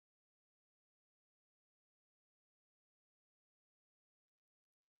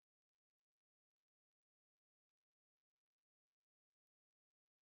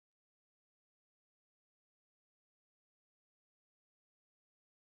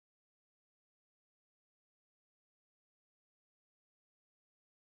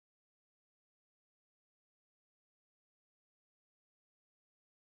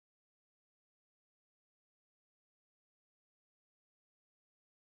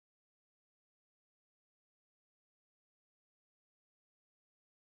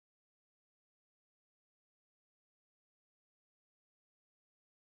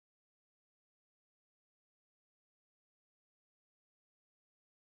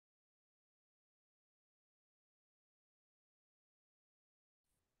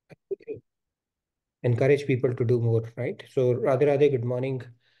encourage people to do more, right? So, Radhe Radhe, good morning,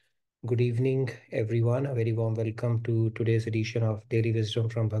 good evening, everyone. A very warm welcome to today's edition of Daily Wisdom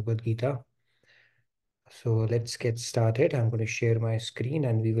from Bhagavad Gita. So, let's get started. I'm going to share my screen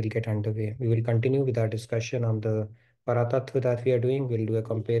and we will get underway. We will continue with our discussion on the Paratattva that we are doing. We'll do a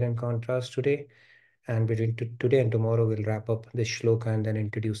compare and contrast today. And between today and tomorrow, we'll wrap up this shloka and then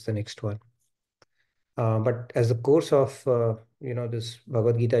introduce the next one. But as the course of this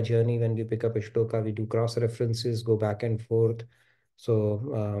Bhagavad Gita journey, when we pick up a shloka, we do cross references, go back and forth.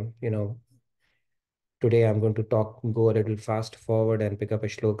 So today I'm going to go a little fast forward and pick up a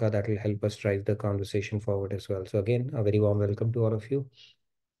shloka that will help us drive the conversation forward as well. So again, a very warm welcome to all of you.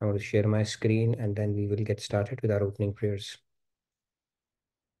 I'm going to share my screen and then we will get started with our opening prayers.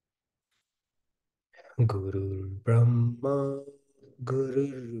 Guru Brahma,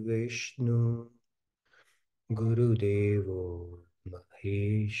 Guru Vishnu, Guru Devo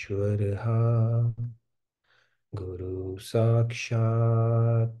Maheshwaraha, Guru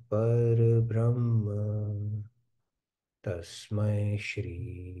Sakshat Parabrahma, Tasmai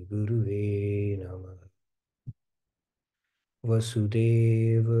Shri Guruve Namah.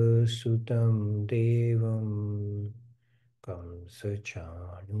 Vasudeva Sutam Devam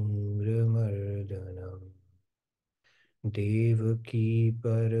Kamsachanuramardanam Devaki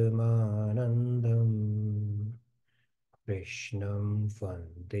Paramanandam Krishnam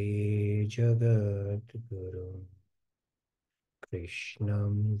Vande Jagadguru.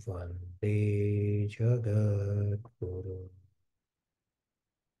 Krishnam Vande Jagadguru.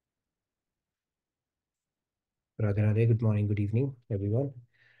 Radhe Radhe, good morning, good evening, everyone.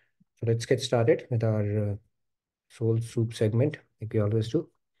 So let's get started with our soul soup segment, like we always do.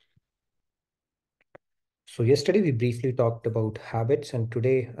 So yesterday we briefly talked about habits, and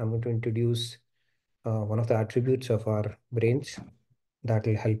today I'm going to introduce one of the attributes of our brains that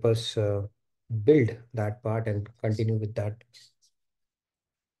will help us build that part and continue with that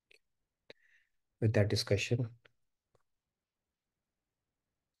discussion.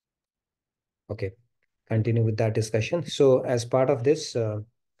 Okay, continue with that discussion. So as part of this,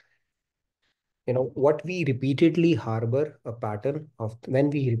 what we repeatedly harbor a pattern of, when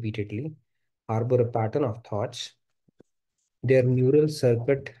we repeatedly harbor a pattern of thoughts, their neural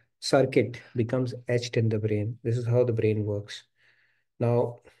circuit becomes etched in the brain. This is how the brain works.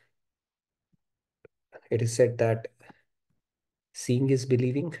 Now, it is said that seeing is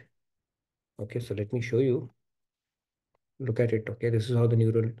believing. Okay, so let me show you. Look at it. Okay, this is how the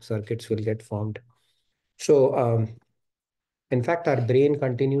neural circuits will get formed. So, in fact, our brain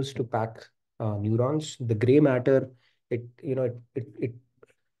continues to pack neurons. The gray matter, it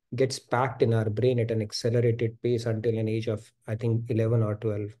gets packed in our brain at an accelerated pace until an age of, I think, 11 or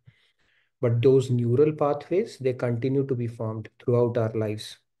 12. But those neural pathways, they continue to be formed throughout our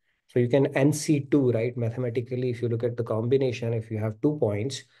lives. So you can NC2, right? Mathematically, if you look at the combination, if you have 2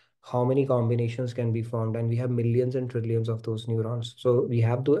 points, how many combinations can be formed? And we have millions and trillions of those neurons. So we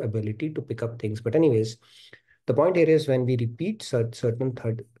have the ability to pick up things. But anyways, the point here is when we repeat certain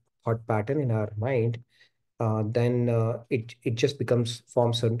thought pattern in our mind, then it just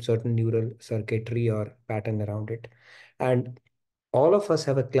forms certain neural circuitry or pattern around it. And all of us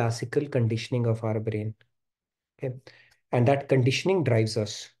have a classical conditioning of our brain. Okay. And that conditioning drives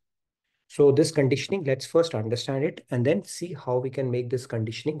us. So this conditioning, let's first understand it and then see how we can make this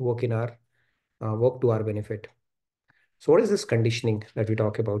conditioning work work to our benefit. So what is this conditioning that we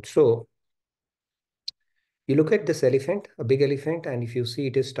talk about? So you look at this elephant, a big elephant, and if you see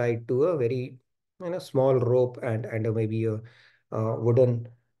it is tied to a very small rope and maybe a wooden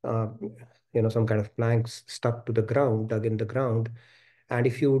some kind of planks stuck to the ground, dug in the ground. And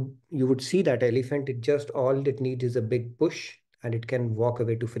if you would see that elephant, it just all it needs is a big push and it can walk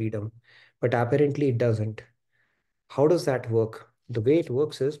away to freedom. But apparently it doesn't. How does that work? The way it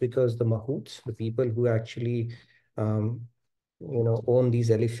works is because the mahouts, the people who actually um, own these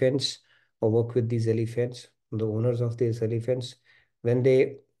elephants or work with these elephants, the owners of these elephants, when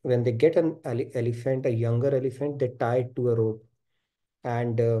they get an elephant, a younger elephant, they tie it to a rope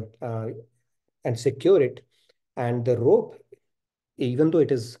and and secure it. And the rope, even though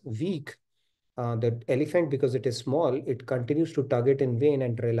it is weak, the elephant, because it is small, it continues to tug it in vain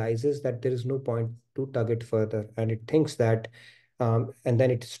and realizes that there is no point to tug it further. And it thinks that, and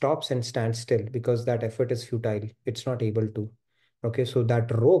then it stops and stands still because that effort is futile. It's not able to. Okay, so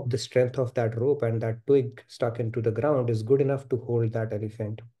that rope, the strength of that rope and that twig stuck into the ground is good enough to hold that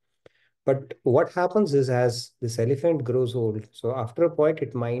elephant. But what happens is as this elephant grows old, so after a point,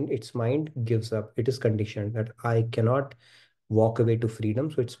 its mind gives up. It is conditioned that I cannot walk away to freedom,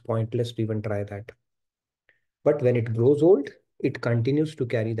 so it's pointless to even try that. But when it grows old, it continues to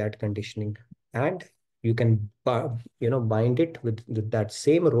carry that conditioning. And you can bind it with that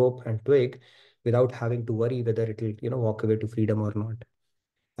same rope and twig without having to worry whether it will walk away to freedom or not.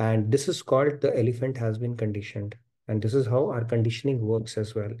 And this is called the elephant has been conditioned. And this is how our conditioning works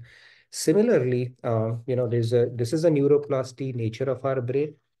as well. Similarly, this is a neuroplasty nature of our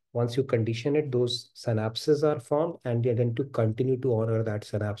brain. Once you condition it, those synapses are formed, and you're going to continue to honor that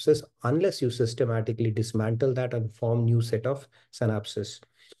synapses unless you systematically dismantle that and form new set of synapses.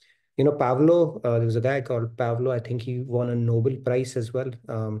 Pavlo, there was a guy called Pavlo. I think he won a Nobel Prize as well,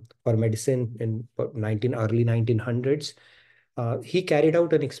 for medicine in early 1900s. He carried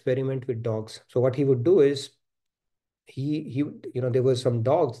out an experiment with dogs. So what he would do is there were some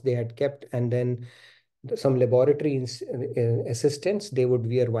dogs they had kept, and then some laboratory assistants, they would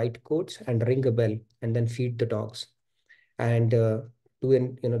wear white coats and ring a bell and then feed the dogs. And they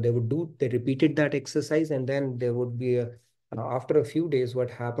repeated that exercise, and then there would be after a few days, what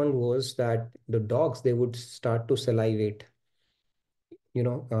happened was that the dogs, they would start to salivate,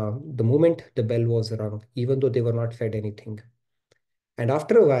 the moment the bell was rung, even though they were not fed anything. And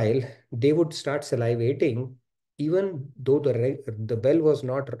after a while, they would start salivating, even though the bell was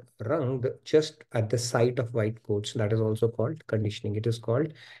not rung, just at the sight of white coats. That is also called conditioning. It is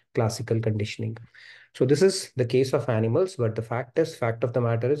called classical conditioning. So this is the case of animals, but the fact of the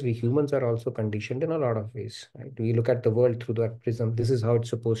matter is we humans are also conditioned in a lot of ways, right? We look at the world through that prism. This is how it's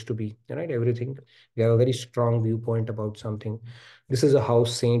supposed to be, right? Everything. We have a very strong viewpoint about something. This is a how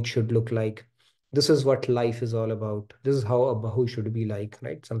saint should look like. This is what life is all about. This is how a bahu should be like,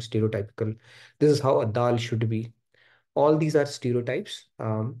 right? Some stereotypical. This is how a dal should be. All these are stereotypes,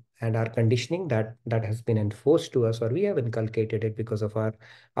 and our conditioning that has been enforced to us, or we have inculcated it because of our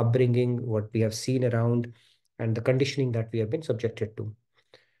upbringing, what we have seen around, and the conditioning that we have been subjected to.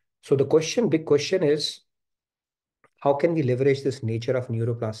 So the big question is, how can we leverage this nature of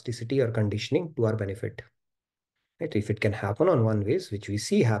neuroplasticity or conditioning to our benefit? Right? If it can happen on one ways, which we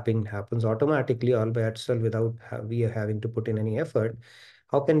see happens automatically all by itself without we having to put in any effort,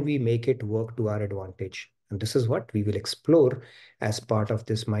 how can we make it work to our advantage? And this is what we will explore as part of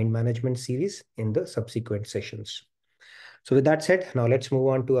this mind management series in the subsequent sessions. So with that said, now let's move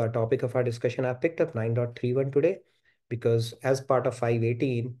on to our topic of our discussion. I picked up 9.31 today because as part of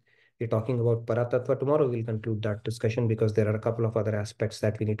 518, we're talking about Paratattva. Tomorrow we'll conclude that discussion because there are a couple of other aspects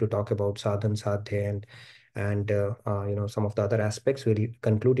that we need to talk about, sadhan, sadhya, and some of the other aspects. We'll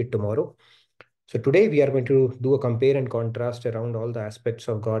conclude it tomorrow. So today we are going to do a compare and contrast around all the aspects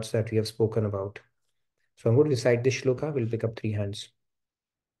of gods that we have spoken about. So I'm going to recite this shloka. We'll pick up 3 hands.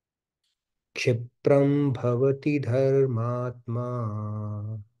 क्षिप्रं भवति धर्मात्मा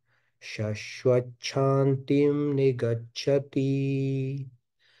शश्वच्छान्तिं निगच्छति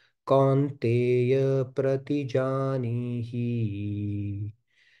कौन्तेय प्रतिजानीहि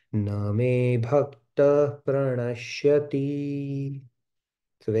न मे भक्तः प्रणश्यति.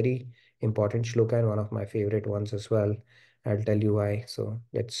 It's a very important shloka and one of my favorite ones as well. I'll tell you why. So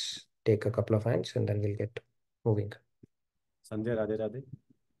let's take a couple of hands and then we'll get moving. Sandhya Radhe Radhe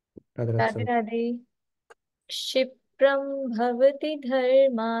Radha Radhe Radha. Radhe. क्षिप्रं भवति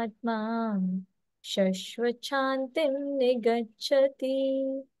धर्मात्मा शश्वच्छान्तिं निगच्छति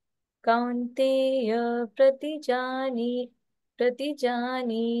कौन्तेय प्रतिजानीहि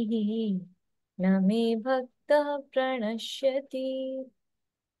न मे भक्तः प्रणश्यति.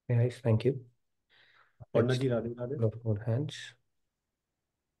 Nice, thank you. Aparna ji Radhe Radhe Couple of more hands.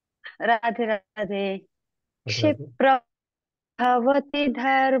 Radhe Radhe. Radha Radha. क्षिप्रं भवति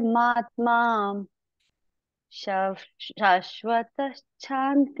धर्मात्मा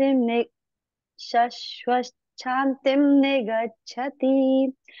शाश्वतशान्तिं निगच्छति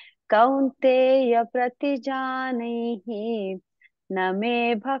कौन्तेय प्रतिजानीहि न मे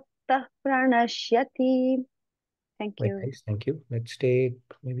भक्तः प्रणश्यति. Thank Very you. nice, thank you. Let's take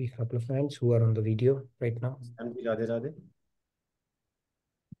maybe a couple of hands who are on the video right now. Radhe Radhe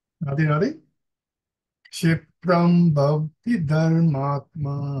Radhe Radhe. क्षिप्रं भवति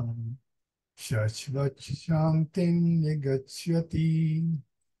धर्मात्मा शाश्वत शान्तिं निगच्छति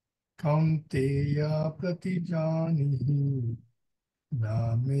कौन्तेय प्रतिजानीहि न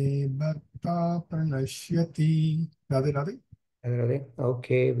मे भक्तः प्रणश्यति. Radhe Radhe. Radha Radha.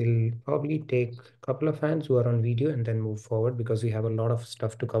 Okay, we'll probably take a couple of hands who are on video and then move forward because we have a lot of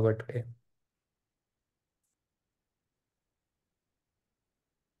stuff to cover today.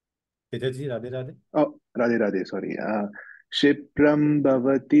 Tejas ji Radhe Radhe Oh, Radhe Radhe, sorry. Shipram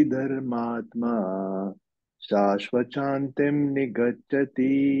bhavati dharmatma shashvachantim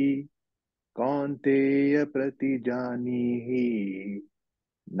nigacchati kaunteya pratijanihi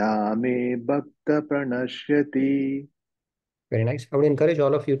name bhakta pranashyati. Very nice. I would encourage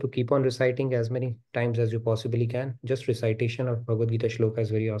all of you to keep on reciting as many times as you possibly can. Just recitation of Bhagavad Gita shloka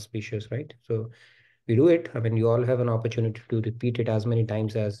is very auspicious, right? So we do it. I mean, you all have an opportunity to repeat it as many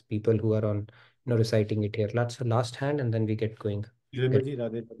times as people who are on, reciting it here. Last hand, and then we get going. विमल जी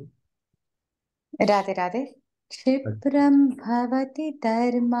राधे राधे राधे राधे क्षिप्रं भवति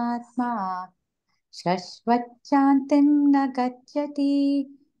धर्मात्मा शश्वच्चान्तिं न गच्छति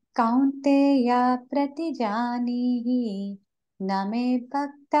कौन्तेय प्रतिजानीहि न मे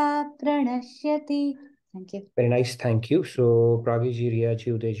भक्ता प्रणश्यति. Thank you. Very nice. Thank you. So, Praviji, Riyaji,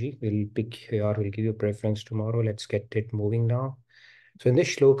 Udayji, we'll give you preference tomorrow. Let's get it moving now. So, in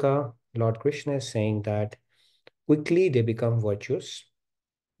this shloka, Lord Krishna is saying that quickly they become virtuous.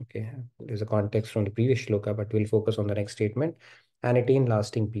 Okay, there's a context from the previous shloka, but we'll focus on the next statement and attain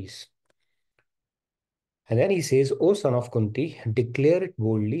lasting peace. And then he says, O son of Kunti, declare it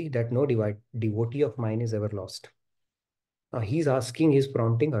boldly that no devotee of mine is ever lost. Now he's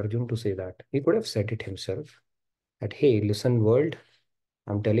prompting Arjun to say that. He could have said it himself. That, hey, listen, world,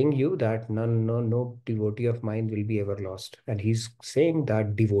 I'm telling you that no devotee of mine will be ever lost. And he's saying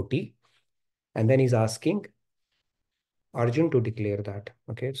that devotee. And then he's asking Arjun to declare that.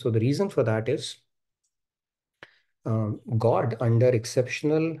 Okay, so the reason for that is God, under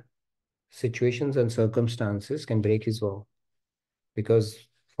exceptional situations and circumstances, can break his vow. Because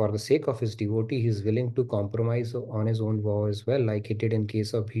for the sake of his devotee, he is willing to compromise on his own vow as well, like he did in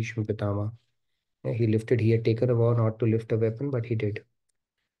case of Bhishma Pitama. He had taken a vow not to lift a weapon, but he did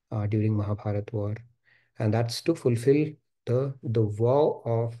during Mahabharat war. And that's to fulfill the vow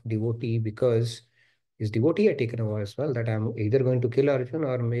of devotee, because his devotee had taken a vow as well that I'm either going to kill Arjun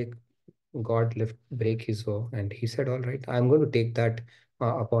or make God break his vow. And he said, all right, I'm going to take that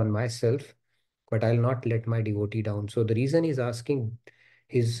upon myself, but I'll not let my devotee down. So the reason he's asking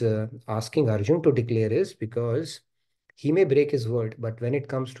Arjun to declare is because he may break his word, but when it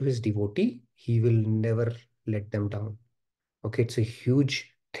comes to his devotee, he will never let them down. Okay, it's a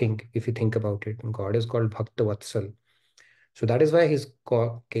huge thing if you think about it. And God is called Bhakta Vatsal. So that is why he's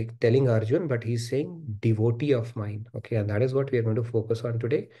telling Arjun, but he's saying devotee of mine. Okay, and that is what we are going to focus on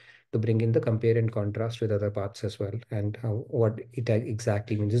today, to bring in the compare and contrast with other paths as well, and what it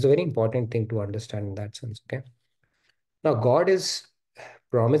exactly means. This is a very important thing to understand in that sense. Okay. Now God is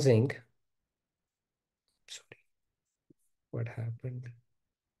promising. Sorry, what happened?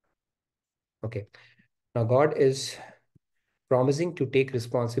 Okay. Now God is promising to take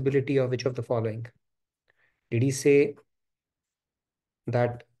responsibility of which of the following? Did he say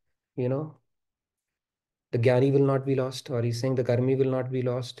that, the Gyani will not be lost, or he's saying the Karmi will not be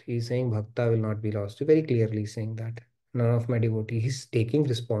lost? He's saying Bhakta will not be lost. Very clearly saying that none of my devotee. He's taking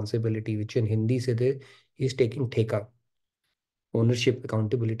responsibility, which in Hindi say he's taking theka, ownership,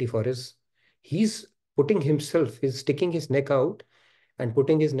 accountability for he's putting himself, he's sticking his neck out and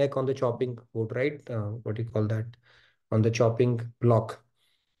putting his neck on the chopping board, right? What do you call that? On the chopping block,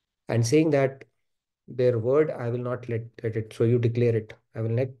 and saying that their word, I will not let it. So you declare it. I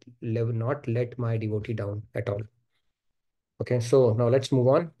will not let my devotee down at all. Okay, so now let's move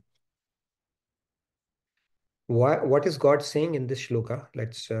on. What is God saying in this shloka?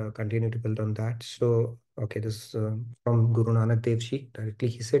 Let's continue to build on that. So, okay, this is from Guru Nanak Dev Ji directly.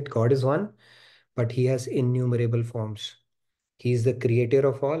 He said, God is one, but he has innumerable forms. He is the creator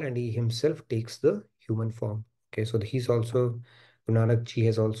of all, and he himself takes the human form. Okay, so he's also, Guru Nanak Ji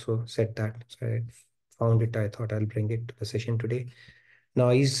has also said that. So I found it. I thought I'll bring it to the session today. Now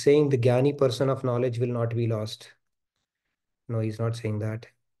he's saying the Gyani person of knowledge will not be lost. No, he's not saying that.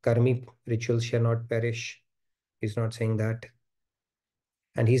 Karmi rituals shall not perish. He's not saying that.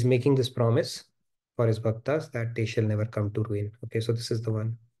 And he's making this promise for his bhaktas that they shall never come to ruin. Okay, so this is the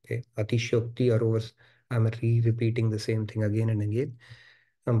one. Okay, Atishokti Arovas. I'm repeating the same thing again and again.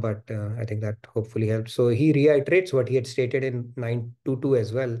 But I think that hopefully helps. So he reiterates what he had stated in 922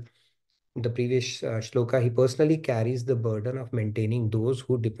 as well. In the previous shloka, he personally carries the burden of maintaining those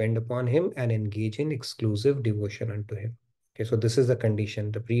who depend upon him and engage in exclusive devotion unto him. Okay, so this is the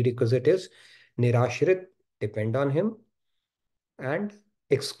condition. The prerequisite is Nirashrit, depend on him, and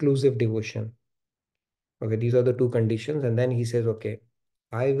exclusive devotion. Okay, these are the two conditions. And then he says, okay,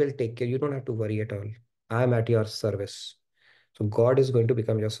 I will take care. You don't have to worry at all. I am at your service. So God is going to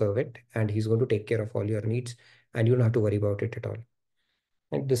become your servant, and he's going to take care of all your needs, and you don't have to worry about it at all.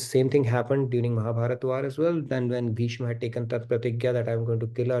 And the same thing happened during Mahabharat war as well. Then when Bhishma had taken that pratigya that I'm going to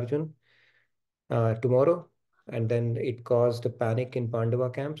kill Arjun tomorrow, and then it caused a panic in Pandava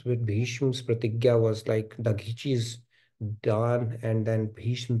camps, with Bhishma's pratigya was like Daghichi's daan, and then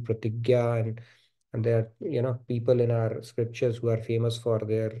Bhishma pratigya, and there are people in our scriptures who are famous for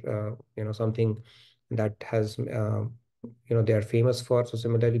their something that has they are famous for. So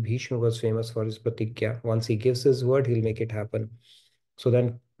similarly, Bhishma was famous for his pratigya. Once he gives his word, he'll make it happen. So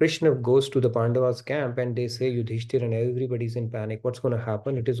then Krishna goes to the Pandavas camp and they say Yudhishthir and everybody's in panic. What's going to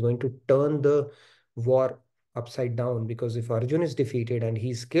happen? It is going to turn the war upside down, because if Arjun is defeated and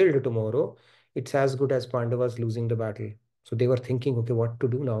he's killed tomorrow, it's as good as Pandavas losing the battle. So they were thinking, okay, what to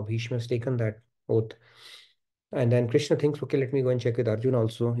do now? Bhishma has taken that oath. And then Krishna thinks, okay, let me go and check with Arjun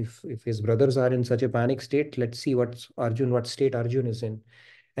also. If his brothers are in such a panic state, let's see what state Arjun is in.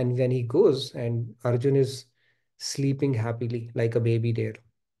 And when he goes, and Arjun is sleeping happily like a baby there.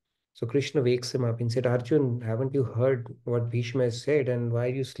 So Krishna wakes him up and said, Arjun, haven't you heard what Bhishma has said? And why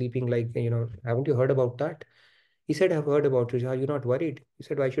are you sleeping like, haven't you heard about that? He said, I've heard about it. Are you not worried? He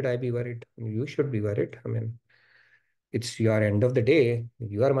said, why should I be worried? You should be worried. I mean, it's your end of the day.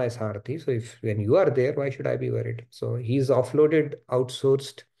 You are my Sarathi. So if when you are there, why should I be worried? So he's offloaded,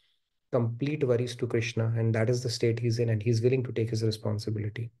 outsourced complete worries to Krishna, and that is the state he's in, and he's willing to take his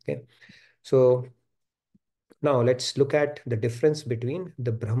responsibility. Okay. So now let's look at the difference between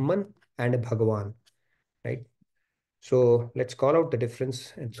the Brahman and a Bhagavan, right? So let's call out the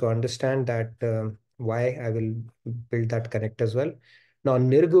difference and so understand that why I will build that connect as well. Now,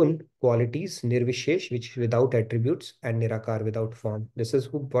 Nirgun qualities, Nirvishesh, which without attributes, and Nirakar without form. This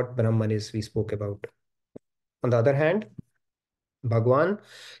is what Brahman is we spoke about. On the other hand, Bhagwan,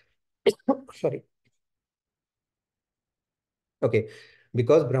 sorry. Okay,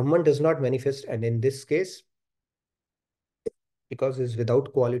 because Brahman does not manifest, and in this case, because it's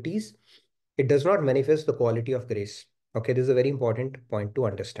without qualities, it does not manifest the quality of grace. Okay, this is a very important point to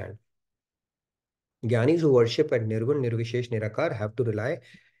understand. Jnanis who worship at Nirgun, Nirvishesh, Nirakar have to rely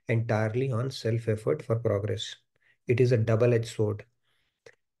entirely on self-effort for progress. It is a double-edged sword.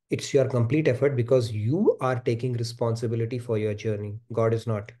 It's your complete effort because you are taking responsibility for your journey. God is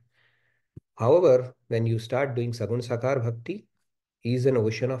not. However, when you start doing Sagun Sakar Bhakti, He is an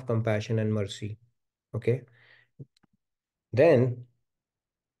ocean of compassion and mercy. Okay. Then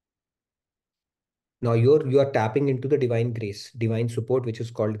now you are tapping into the divine grace, divine support, which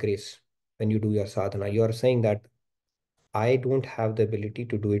is called grace. When you do your sadhana, you are saying that I don't have the ability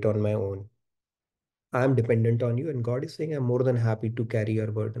to do it on my own. I am dependent on you, and God is saying, I'm more than happy to carry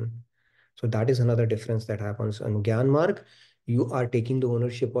your burden. So that is another difference that happens. On Gyan Marg, you are taking the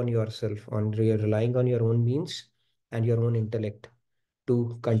ownership on yourself, you're relying on your own means and your own intellect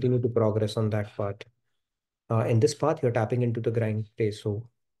to continue to progress on that path. In this path, you're tapping into the grind phase. So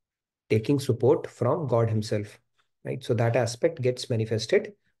taking support from God Himself, right? So that aspect gets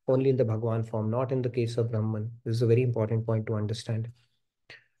manifested only in the Bhagwan form, not in the case of Brahman. This is a very important point to understand.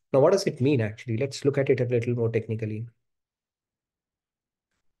 Now, what does it mean actually? Let's look at it a little more technically.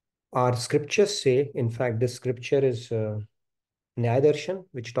 Our scriptures say, in fact, this scripture is Nyaya Darshan,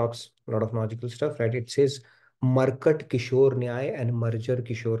 which talks a lot of logical stuff, right? It says Markat Kishore Nyaya and Marjar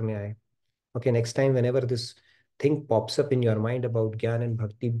Kishore Nyaya. Okay, next time, whenever this thing pops up in your mind about Gyan and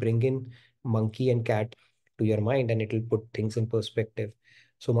Bhakti, bring in monkey and cat to your mind and it will put things in perspective.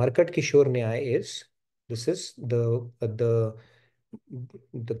 So Markat Kishore Nyaya is, this is the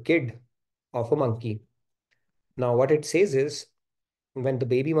kid of a monkey. Now, what it says is, when the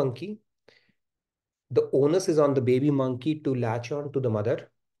baby monkey, the onus is on the baby monkey to latch on to the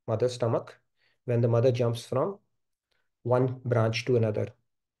mother's stomach when the mother jumps from one branch to another.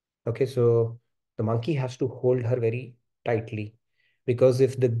 Okay, so the monkey has to hold her very tightly, because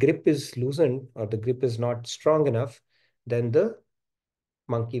if the grip is loosened or the grip is not strong enough, then the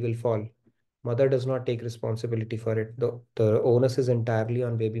monkey will fall. Mother does not take responsibility for it. The onus is entirely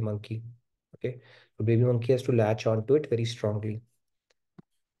on baby monkey. Okay, so baby monkey has to latch onto it very strongly.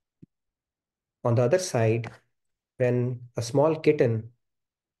 On the other side, when a small kitten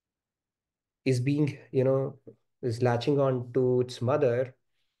is being, is latching on to its mother.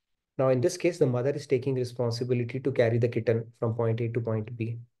 Now, in this case, the mother is taking responsibility to carry the kitten from point A to point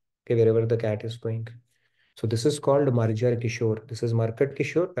B, okay, wherever the cat is going. So this is called Marjar Kishore. This is Markat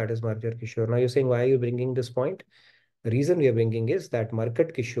Kishore, that is Marjar Kishore. Now you're saying, why are you bringing this point? The reason we are bringing is that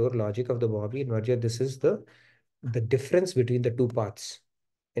Markat Kishore, logic of the Bobby and Marjar, this is the difference between the two paths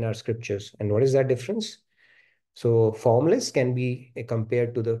in our scriptures. And what is that difference? So formless can be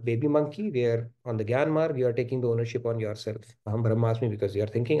compared to the baby monkey, where on the Gyan Marg, you are taking the ownership on yourself. Aham Brahmasmi, because you are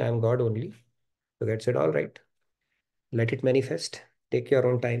thinking, I am God only. So God said, all right, let it manifest. Take your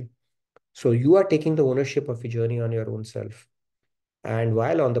own time. So you are taking the ownership of your journey on your own self. And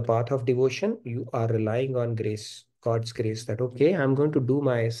while on the path of devotion, you are relying on grace, God's grace, that, okay, I'm going to do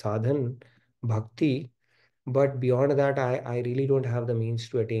my sadhan, bhakti, but beyond that, I really don't have the means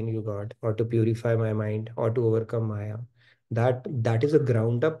to attain you, God, or to purify my mind or to overcome Maya. That is a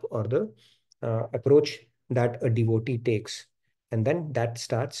ground up or the approach that a devotee takes, and then that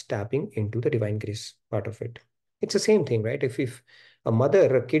starts tapping into the divine grace part of it. It's the same thing, right? If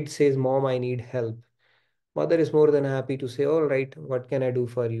a kid says, "Mom, I need help," mother is more than happy to say, "All right, what can I do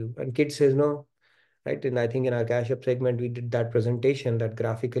for you?" And kid says no, right? And I think in our cash up segment, we did that presentation that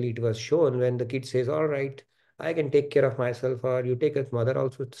graphically it was shown when the kid says, "All right, I can take care of myself," or you take it, mother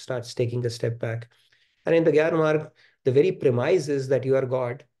also starts taking a step back. And in the Gyan Marg, the very premise is that you are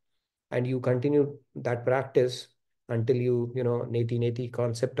God, and you continue that practice until neti neti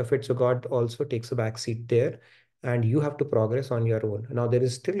concept of it. So God also takes a back seat there, and you have to progress on your own. Now there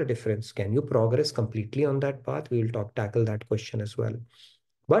is still a difference. Can you progress completely on that path? We will tackle that question as well.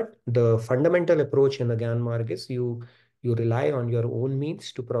 But the fundamental approach in the Gyan Marg is you rely on your own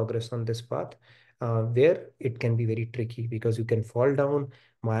means to progress on this path, where it can be very tricky because you can fall down,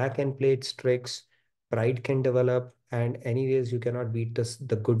 Maya can play its tricks, pride can develop, and anyways you cannot beat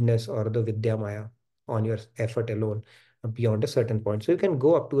the goodness or the Vidya Maya on your effort alone beyond a certain point. So you can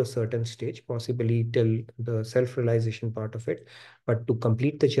go up to a certain stage, possibly till the self-realization part of it, but to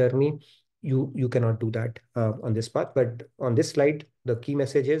complete the journey, you cannot do that on this path. But on this slide, the key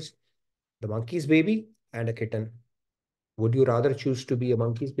message is the monkey's baby and a kitten. Would you rather choose to be a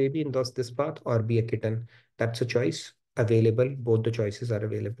monkey's baby in this path or be a kitten? That's a choice available. Both the choices are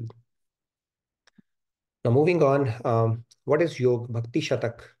available. Now moving on, what is Yog? Bhakti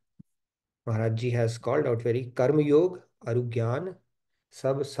Shatak. Maharaj Ji has called out very Karma Yog, Arugyan,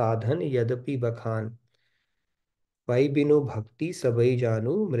 Sab Sadhan Yadapi Bakhan. Vai binu bhakti sabai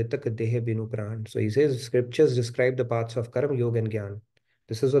janu mritak deh binu pran. So he says scriptures describe the paths of karma, yoga, and jnana.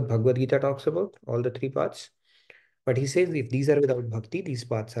 This is what Bhagavad Gita talks about, all the three paths. But he says if these are without bhakti, these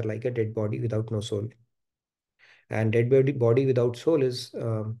paths are like a dead body without no soul. And dead body without soul is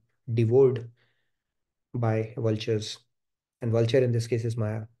devoured by vultures. And vulture in this case is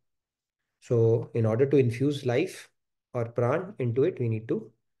Maya. So in order to infuse life or pran into it, we need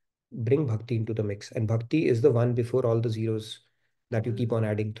to bring bhakti into the mix. And bhakti is the one before all the zeros that you keep on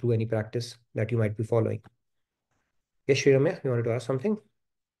adding through any practice that you might be following. Yes, Shriramya, you wanted to ask something?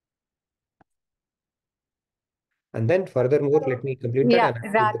 And then furthermore, let me complete that. Yeah,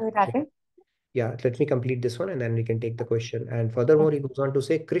 And I'll take the Radhe, question. Radhe. Yeah, let me complete this one and then we can take the question. And furthermore, he goes on to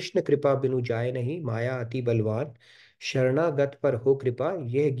say, Krishna kripa binu jai nahi, maya ati balwan, sharnagat par ho kripa,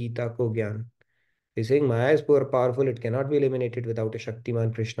 yeh Gita ko gyan. He's saying Maya is powerful, it cannot be eliminated without a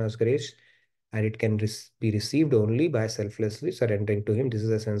Shaktiman Krishna's grace, and it can be received only by selflessly surrendering to him. This is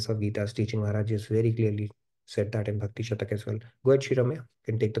the sense of Gita's teaching. Maharaj has very clearly said that in Bhakti Shatak as well. Go ahead, Shriramya. You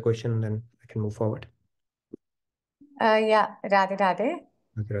can take the question and then I can move forward. Yeah, Radhe, Radhe.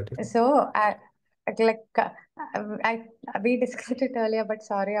 Okay, Radhe. So, like, I we discussed it earlier, but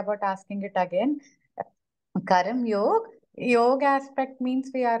sorry about asking it again. Karam yoga aspect means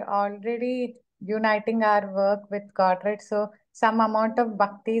we are already uniting our work with God, right? So some amount of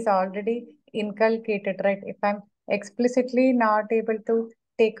bhakti is already inculcated, right? If I'm explicitly not able to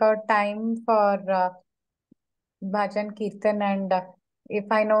take out time for bhajan kirtan and if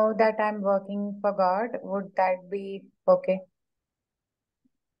I know that I'm working for God, would that be okay?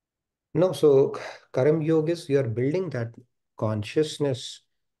 No, so Karam Yoga is you are building that consciousness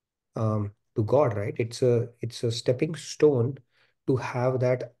to God, right? It's a stepping stone to have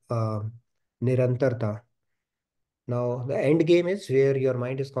that nirantarta. Now, the end game is where your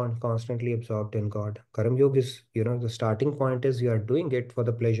mind is constantly absorbed in God. Karam Yoga is, the starting point is you are doing it for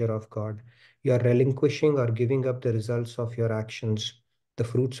the pleasure of God. You are relinquishing or giving up the results of your actions, the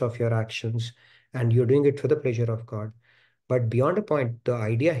fruits of your actions, and you're doing it for the pleasure of God. But beyond a point, the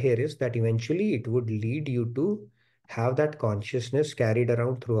idea here is that eventually it would lead you to have that consciousness carried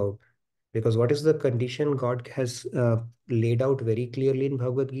around throughout. Because what is the condition God has laid out very clearly in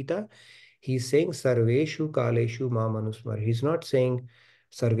Bhagavad Gita? He's saying Sarveshu Kaleshu Mamanusmar. He's not saying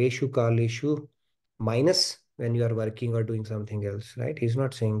Sarveshu Kaleshu minus when you are working or doing something else, right? He's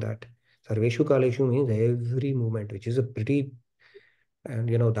not saying that. Sarveshu Kaleshu means every moment, which is a pretty, and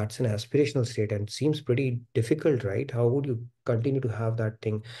that's an aspirational state and seems pretty difficult, right? How would you continue to have that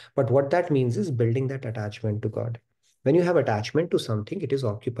thing? But what that means is building that attachment to God. When you have attachment to something, it is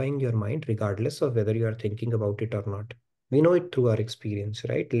occupying your mind regardless of whether you are thinking about it or not. We know it through our experience,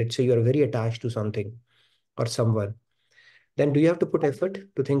 right? Let's say you are very attached to something or someone. Then do you have to put effort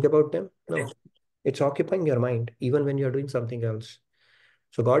to think about them? No. It's occupying your mind even when you are doing something else.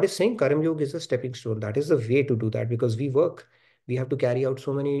 So God is saying Karam Yoga is a stepping stone. That is the way to do that because we work. We have to carry out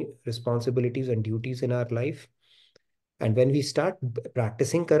so many responsibilities and duties in our life. And when we start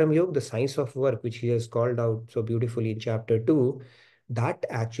practicing Karam Yoga, the science of work, which he has called out so beautifully in chapter 2, that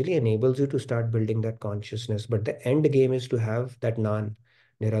actually enables you to start building that consciousness. But the end game is to have that Nirantarta,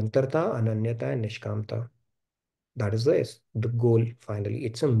 Ananyata, and Nishkamta. That is the goal finally.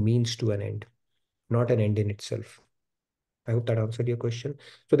 It's a means to an end, not an end in itself. I hope that answered your question.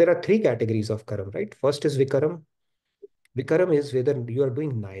 So there are three categories of karam, right? First is vikaram. Vikaram is whether you are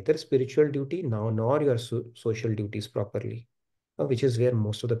doing neither spiritual duty now nor your social duties properly, which is where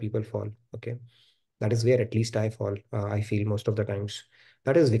most of the people fall. Okay. That is where at least I fall. I feel most of the times.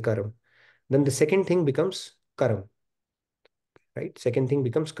 That is vikaram. Then the second thing becomes karam, right? Second thing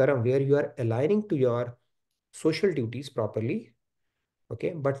becomes karam, where you are aligning to your social duties properly,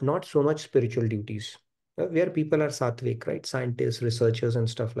 okay, but not so much spiritual duties. Where people are sattvic, right? Scientists, researchers, and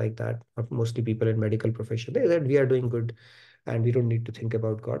stuff like that. Mostly people in medical profession. They said we are doing good, and we don't need to think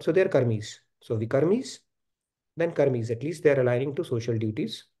about God. So they're karmis. So vikarmis, then karmis. At least they're aligning to social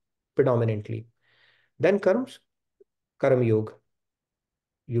duties predominantly. Then comes karam yoga.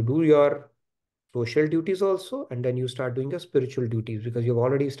 You do your social duties also, and then you start doing your spiritual duties because you've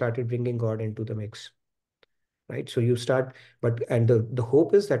already started bringing God into the mix, right? So you start, and the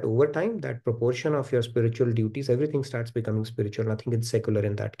hope is that over time, that proportion of your spiritual duties, everything starts becoming spiritual. Nothing is secular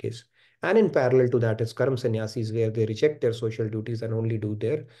in that case. And in parallel to that is karam sannyasis, where they reject their social duties and only do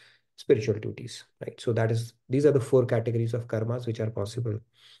their spiritual duties, right? So these are the four categories of karmas which are possible.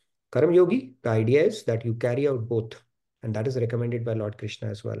 Karam yogi, the idea is that you carry out both, and that is recommended by Lord Krishna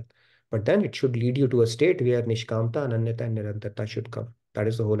as well. But then it should lead you to a state where nishkamta, ananyata, and nirantarata should come. That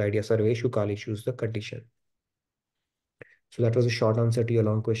is the whole idea. Sarveshu kaleshu is the condition. So that was a short answer to your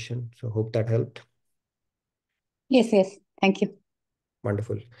long question. So hope that helped. Yes, yes. Thank you.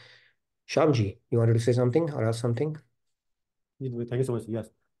 Wonderful. Shamji, you wanted to say something or ask something? Thank you so much.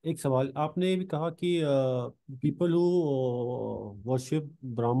 Yes, एक सवाल आपने भी कहा कि people who worship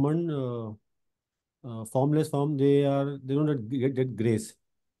ब्राह्मण formless form, they don't get grace.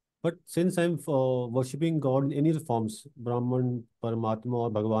 But since I'm worshipping God in any forms, Brahman, Paramatma, or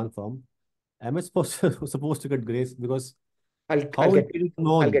Bhagavan form, am I supposed to get grace? Because I'll how get it is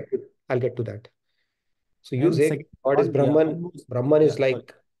known? I'll get to that. So you And say second God is one, yeah, Brahman. almost, Brahman yeah, is sorry.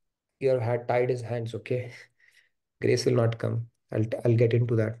 like you have tied his hands, okay? Grace will not come. I'll get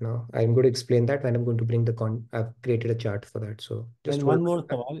into that now. I'm going to explain that when I'm going to bring I've created a chart for that. So just And hold one more on.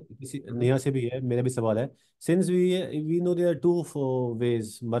 सवाल नेहा से भी है, मेरा भी सवाल है। Since we know there are two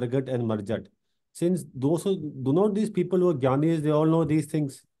ways, Margat and Marjat. Since those do not these people who are Gyanis, they all know these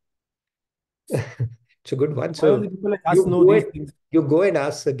things. It's a good one. Why So only people like you us know go these and things? you go and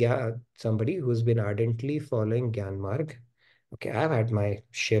ask somebody who's been ardently following Gyan Marg. Okay, I've had my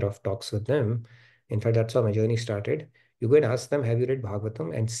share of talks with them. In fact, that's how my journey started. You go and ask them, have you read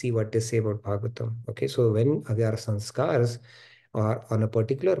Bhagavatam, and see what they say about Bhagavatam. Okay, so when there are sanskars or on a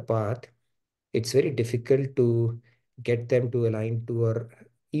particular path, it's very difficult to get them to align to, or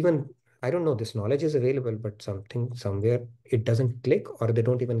even, I don't know, this knowledge is available, but something somewhere it doesn't click, or they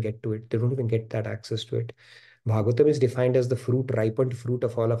don't even get to it. They don't even get that access to it. Bhagavatam is defined as the fruit, ripened fruit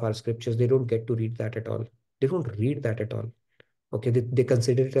of all of our scriptures. They don't get to read that at all. They don't read that at all. Okay, they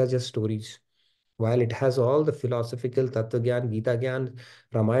consider it as just stories. While it has all the philosophical Tattva Gyan, Gita Gyan,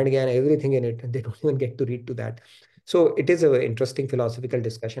 Ramayana Gyan, everything in it, they don't even get to read to that. So it is an interesting philosophical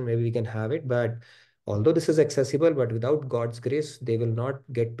discussion. Maybe we can have it. But although this is accessible, but without God's grace, they will not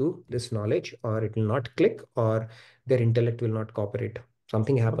get to this knowledge, or it will not click, or their intellect will not cooperate.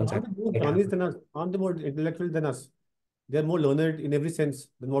 Something But happens. aren't they more It Gyanis happens. than us? Aren't they more intellectual than us? They're more learned in every sense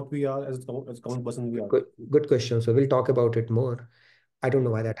than what we are as a common person we are. Good question. So we'll talk about it more. I don't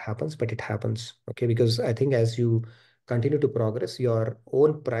know why that happens, but it happens. Okay. Because I think as you continue to progress, your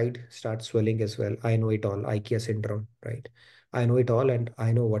own pride starts swelling as well. I know it all, IKEA syndrome, right? I know it all and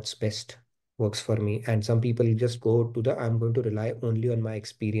I know what's best works for me. And some people just go to I'm going to rely only on my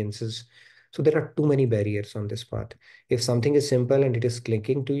experiences. So there are too many barriers on this path. If something is simple and it is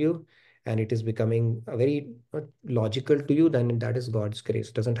clicking to you and it is becoming a very logical to you, then that is God's grace.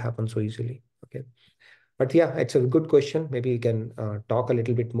 It doesn't happen so easily. Okay. But yeah, it's a good question. Maybe we can talk a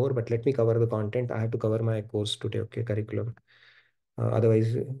little bit more, but let me cover the content. I have to cover my course today, okay, curriculum.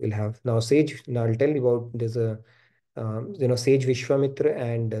 Otherwise, we'll have now Sage. Now I'll tell you about there's a Sage Vishwamitra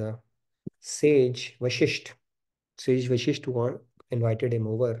and Sage Vashisht. Sage Vashisht invited him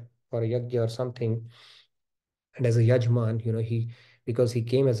over for a yajna or something, and as a yajman, because he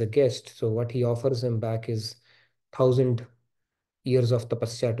came as a guest, so what he offers him back is 1,000 years of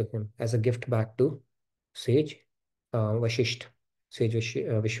tapasya to him as a gift back to Sage Vashisht. Sage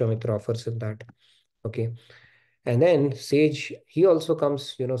Vishwamitra offers him that. Okay. And then Sage, he also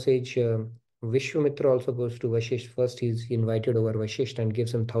comes, Sage Vishwamitra also goes to Vashisht. First, he's invited over Vashisht and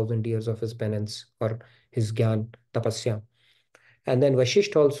gives him 1,000 years of his penance or his Gyan, Tapasya. And then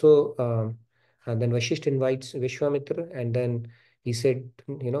Vashisht invites Vishwamitra, and then He said,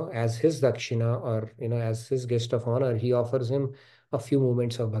 as his dakshina, or, as his guest of honor, he offers him a few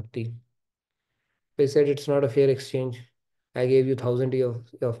moments of bhakti. He said, it's not a fair exchange. I gave you 1,000 years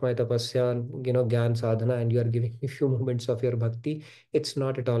of my tapasya and, gyan sadhana, and you are giving me few moments of your bhakti. It's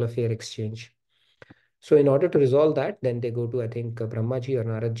not at all a fair exchange. So in order to resolve that, then they go to, I think, Brahmaji or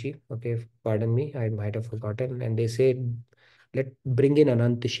Naradji. Okay, pardon me, I might have forgotten. And they say, let bring in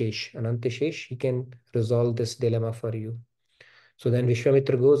Anantashesh. Anantashesh, he can resolve this dilemma for you. So then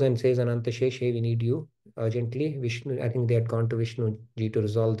Vishwamitra goes and says, Anantashesh, hey, we need you urgently. Vishnu, I think they had gone to Vishnu ji to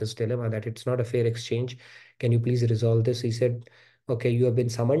resolve this dilemma, that it's not a fair exchange. Can you please resolve this? He said, okay, you have been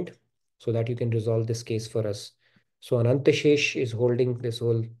summoned so that you can resolve this case for us. So Anantashesh is holding this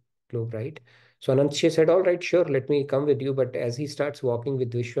whole globe, right? So Anantashesh said, all right, sure, let me come with you. But as he starts walking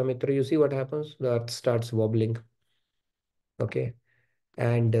with Vishwamitra, you see what happens? The earth starts wobbling. Okay.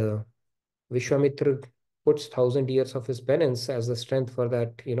 And Vishwamitra puts 1,000 years of his penance as the strength for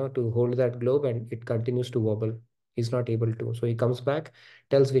that, to hold that globe, and it continues to wobble. He's not able to. So he comes back,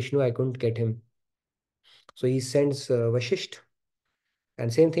 tells Vishnu, I couldn't get him. So he sends Vashisht.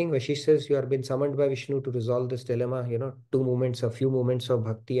 And same thing, Vashisht says, you have been summoned by Vishnu to resolve this dilemma, a few moments of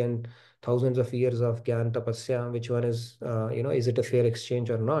bhakti and thousands of years of gyan tapasya. Which one is it a fair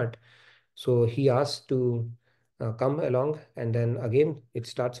exchange or not? So he asked to come along, and then again it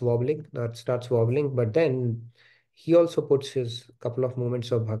starts wobbling. That starts wobbling, but then he also puts his couple of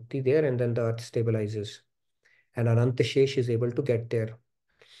moments of bhakti there, and then the earth stabilizes, and Anantashesh is able to get there,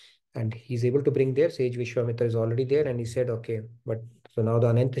 and he's able to bring there. Sage Vishwamitra is already there, and he said, "Okay, but so now the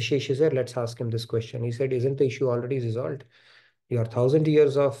Anantashesh is there. Let's ask him this question." He said, "Isn't the issue already resolved? Your 1,000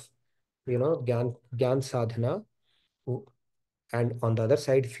 years of gyan sadhana, and on the other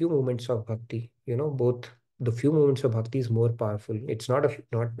side few moments of bhakti, both the few moments of bhakti is more powerful. It's not a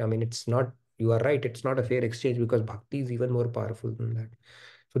not I mean it's not, you are right, it's not a fair exchange, because bhakti is even more powerful than that.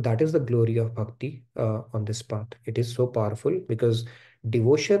 So that is the glory of bhakti on this path. It is so powerful because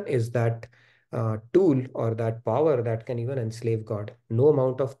devotion is that tool or that power that can even enslave God. No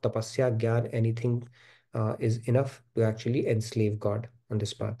amount of tapasya, gyan, anything is enough to actually enslave God on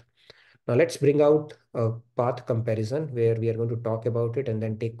this path. Now let's bring out a path comparison where we are going to talk about it and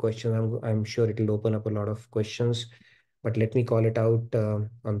then take questions. I'm sure it will open up a lot of questions, but let me call it out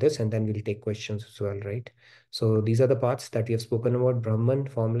on this, and then we'll take questions as well, right? So these are the paths that we have spoken about: Brahman,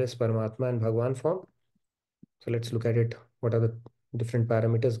 formless, Paramatma, and Bhagwan form. So let's look at it. What are the different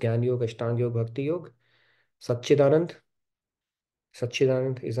parameters? Gyan Yoga, Ashtanga Yoga, Bhakti Yoga. Satchidanand.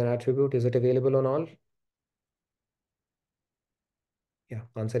 Satchidanand is an attribute. Is it available on all? Yeah,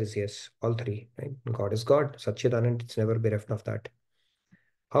 answer is yes. All three, right? God is God. Satchidanand, it's never bereft of that.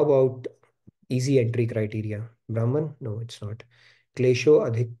 How about easy entry criteria? Brahman? No, it's not. Klesho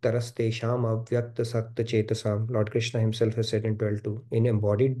adhik taras tesham avyakta sakta chetasam. Lord Krishna himself has said in 12.2. In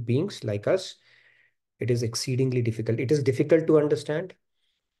embodied beings like us, it is exceedingly difficult. It is difficult to understand,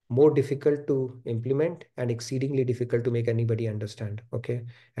 more difficult to implement, and exceedingly difficult to make anybody understand. Okay.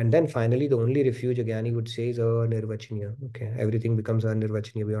 And then finally, the only refuge a Jnani would say is nirvachaniya. Okay. Everything becomes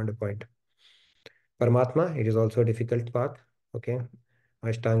nirvachaniya beyond a point. Paramatma, it is also a difficult path. Okay.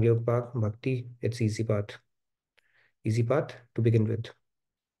 Ashtanga Yoga path, Bhakti, it's easy path. Easy path to begin with.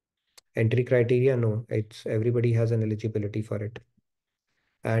 Entry criteria, no. It's everybody has an eligibility for it.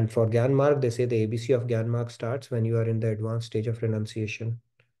 And for Gyan Marg, they say the ABC of Gyan Marg starts when you are in the advanced stage of renunciation.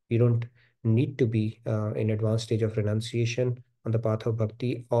 You don't need to be in advanced stage of renunciation on the path of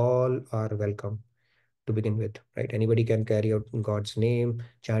Bhakti. All are welcome to begin with, right? Anybody can carry out God's name,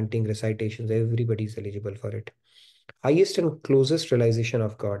 chanting, recitations. Everybody is eligible for it. Highest and closest realization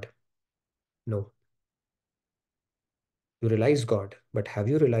of God. No. You realize God, but have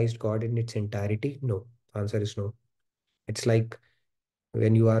you realized God in its entirety? No. Answer is no. It's like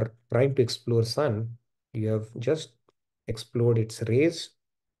when you are trying to explore sun, you have just explored its rays,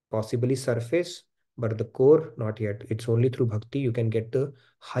 possibly surface, but the core, not yet. It's only through bhakti you can get the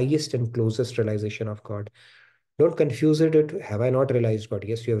highest and closest realization of God. Don't confuse it with, have I not realized God?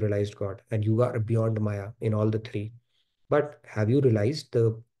 Yes, you have realized God, and you are beyond Maya in all the three. But have you realized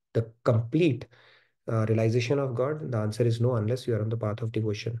the complete realization of God? The answer is no, unless you are on the path of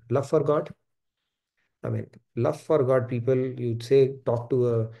devotion. Love for God. I mean, love for God, people, you'd say, talk to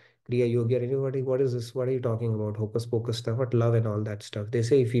a Kriya Yogi or anybody, what is this? What are you talking about? Hocus pocus stuff, what love and all that stuff. They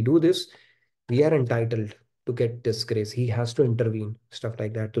say, if we do this, we are entitled to get this grace. He has to intervene, stuff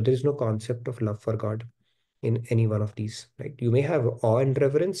like that. So there is no concept of love for God in any one of these, right? You may have awe and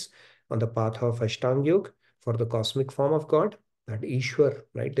reverence on the path of Ashtanga Yoga for the cosmic form of God, that Ishwar,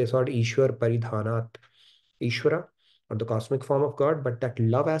 right? They called Ishwar Paridhanat, Ishwara, or the cosmic form of God, but that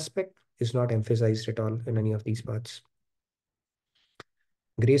love aspect is not emphasized at all in any of these paths.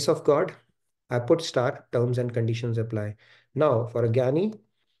 Grace of God, I put star, terms and conditions apply. Now, for a Jnani,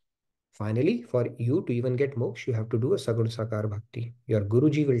 finally, for you to even get moksha, you have to do a Sagun Sakar Bhakti. Your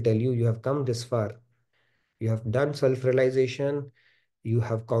Guruji will tell you, you have come this far. You have done self-realization. You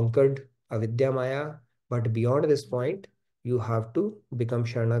have conquered avidya maya. But beyond this point, you have to become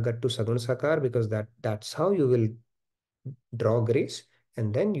Sharanagat to Sagun Sakar, because that's how you will draw grace,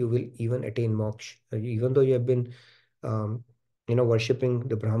 and then you will even attain moksha. Even though you have been um, worshipping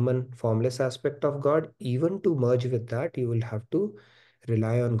the Brahman formless aspect of God, even to merge with that, you will have to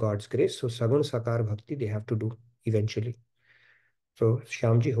rely on God's grace. So Sagun Sakar Bhakti, they have to do eventually. So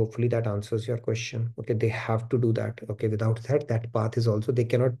Shyamji, hopefully that answers your question. Okay, they have to do that. Okay, without that, that path is also, they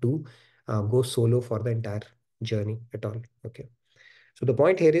cannot go solo for the entire journey at all. Okay. So the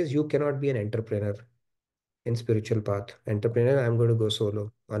point here is, you cannot be an entrepreneur in spiritual path. Entrepreneur, I'm going to go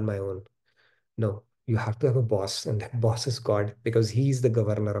solo on my own. No, you have to have a boss, and that boss is God, because he is the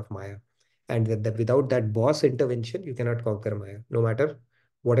governor of Maya. And that without that boss intervention, you cannot conquer Maya, no matter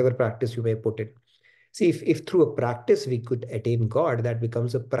whatever practice you may put in. See, if through a practice we could attain God, that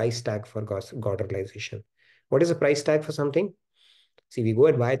becomes a price tag for God realization. What is a price tag for something? See, we go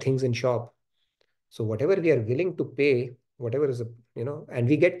and buy things in shop. So whatever we are willing to pay, whatever is and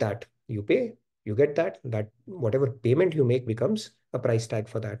we get that. You pay, you get that whatever payment you make becomes a price tag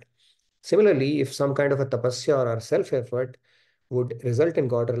for that. Similarly, if some kind of a tapasya or our self-effort would result in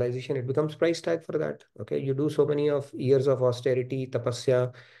God realization, it becomes price tag for that. Okay, you do so many of years of austerity,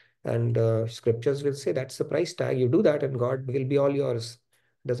 tapasya, and scriptures will say that's the price tag. You do that and God will be all yours.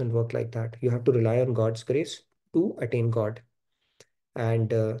 It doesn't work like that. You have to rely on God's grace to attain God. And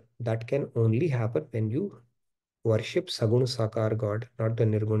that can only happen when you worship Sagun Sakar God, not the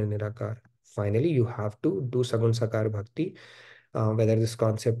Nirguna Nirakar. Finally, you have to do Sagun Sakar Bhakti, whether this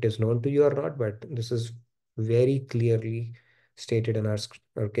concept is known to you or not, but this is very clearly stated in our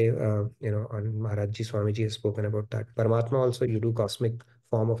okay, on Maharajji Swamiji has spoken about that. Paramatma also, you do cosmic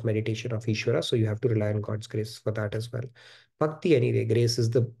form of meditation of Ishvara, so you have to rely on God's grace for that as well. Bhakti, anyway, grace is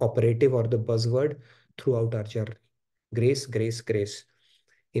the operative or the buzzword throughout our journey. Grace, grace, grace.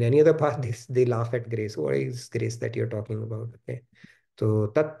 In any other path, they laugh at grace. What is grace that you're talking about? Okay. So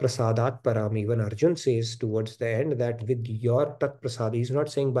tat prasadat param, even Arjun says towards the end that with your tat prasad, he's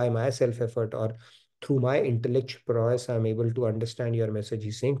not saying by my self-effort or through my intellectual prowess, I'm able to understand your message.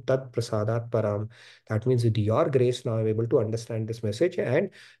 He's saying tat prasadat param. That means with your grace, now I'm able to understand this message, and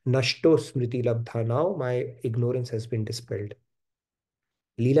nashto smriti labdha. Now my ignorance has been dispelled.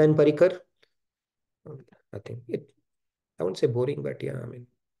 Leela and Parikar, nothing. I won't say boring, but yeah, I mean,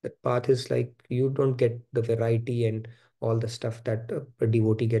 that path is like you don't get the variety and all the stuff that a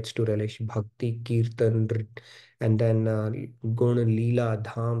devotee gets to relish. Bhakti, Kirtan, and then Gun, Leela,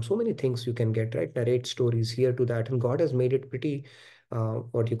 Dham, so many things you can get, right? Narrate stories here to that. And God has made it pretty,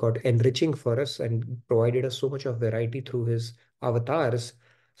 what you call, enriching for us, and provided us so much of variety through his avatars,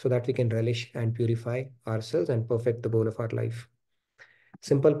 so that we can relish and purify ourselves and perfect the goal of our life.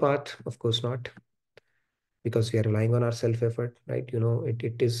 Simple path, of course not, because we are relying on our self-effort, right?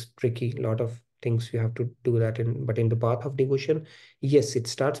 It is tricky. A lot of things you have to do that in, but in the path of devotion, yes, it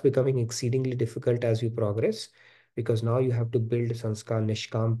starts becoming exceedingly difficult as you progress, because now you have to build sanskar,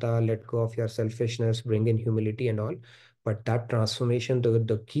 nishkamta, let go of your selfishness, bring in humility and all. But that transformation,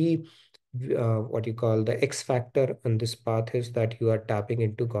 the key, what you call the X factor on this path, is that you are tapping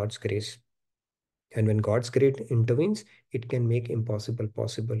into God's grace. And when God's grace intervenes, it can make impossible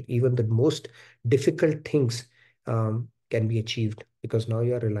possible. Even the most difficult things can be achieved, because now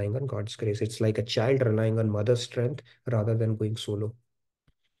you are relying on God's grace. It's like a child relying on mother's strength rather than going solo.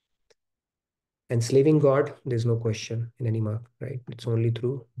 Enslaving God, there's no question in any mark, right? It's only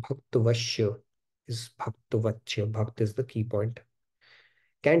through bhaktavashya. Is bhaktavachya. Bhakt is the key point.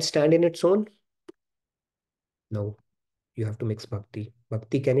 Can't stand in its own? No. You have to mix bhakti.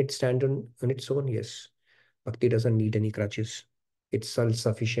 Bhakti, can it stand on its own? Yes. Bhakti doesn't need any crutches. It's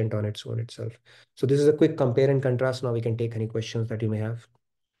self-sufficient on its own itself. So this is a quick compare and contrast. Now we can take any questions that you may have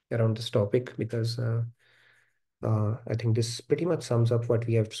around this topic, because I think this pretty much sums up what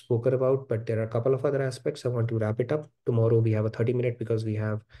we have spoken about, but there are a couple of other aspects. I want to wrap it up. Tomorrow we have a 30-minute, because we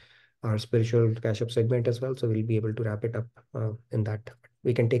have our spiritual cash-up segment as well. So we'll be able to wrap it up in that.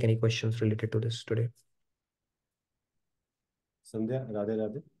 We can take any questions related to this today. Sandhya, Radhe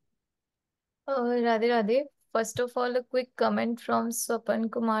Radhe. Radhe Radhe. First of all, a quick comment from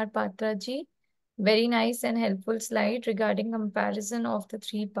Swapan Kumar Patra ji. Very nice and helpful slide regarding comparison of the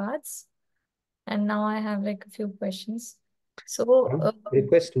three paths. And now I have like a few questions. So,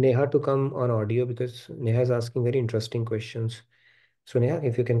 Request Neha to come on audio, because Neha is asking very interesting questions. So Neha,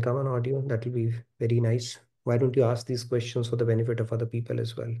 if you can come on audio, that will be very nice. Why don't you ask these questions for the benefit of other people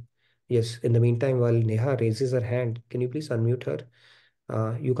as well? Yes, in the meantime, while Neha raises her hand, can you please unmute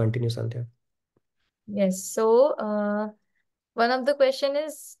her? You continue, Sandhya. Yes. So, one of the question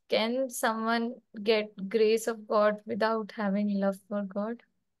is, can someone get grace of God without having love for God?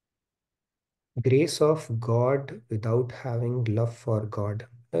 Grace of God without having love for God.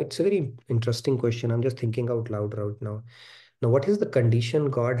 It's a very interesting question. I'm just thinking out loud right now. Now, what is the condition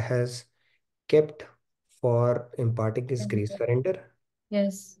God has kept for imparting His grace? Surrender. Surrender?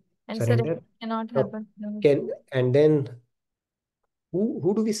 Yes. And surrender Surrender? cannot Now, happen without can and then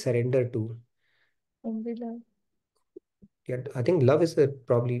who do we surrender to? only love. Yeah, I think love is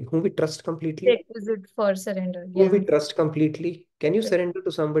probably whom we trust completely. Requisite for surrender. Whom we Yeah. trust completely. Can you Yes. surrender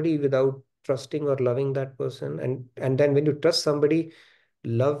to somebody without trusting or loving that person? And then when you trust somebody,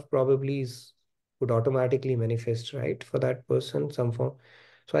 love probably would automatically manifest, right, for that person, some form.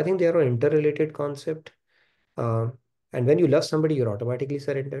 So I think they are an interrelated concept. Um, and when you love somebody, you're automatically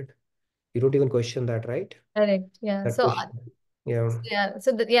surrendered. You don't even question that, right? Correct. Yeah. That So, question. Yeah. yeah.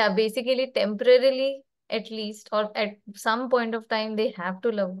 So, yeah, basically, temporarily, at least, or at some point of time, they have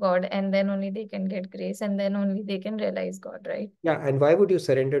to love God, and then only they can get grace, and then only they can realize God, right? Yeah. And why would you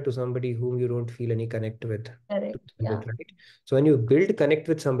surrender to somebody whom you don't feel any connect with? To Correct. begin Yeah. with, right? So when you build connect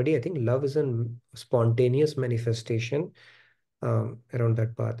with somebody, I think love is a spontaneous manifestation around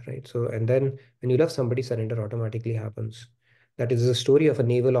that path, right? So, and then when you love somebody, surrender automatically happens. That is the story of a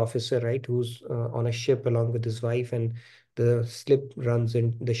naval officer, right, who's on a ship along with his wife, and the ship runs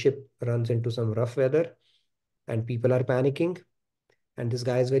into some rough weather, and people are panicking, and this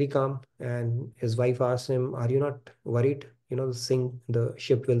guy is very calm, and his wife asks him, "Are you not worried? The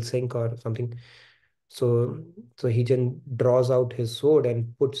ship will sink or something." So, so he then draws out his sword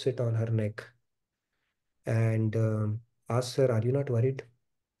and puts it on her neck, and asks her, "Are you not worried?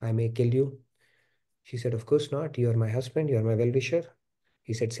 I may kill you." She said, "Of course not. You are my husband. You are my well-wisher."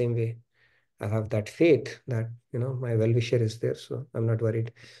 He said, "Same way. I have that faith that, my well-wisher is there, so I'm not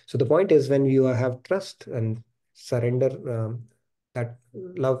worried." So the point is, when you have trust and surrender, that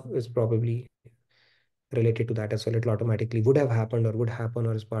love is probably related to that as well. It automatically would have happened or would happen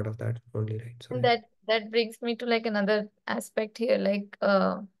or is part of that only, right? So And yeah. that brings me to like another aspect here, like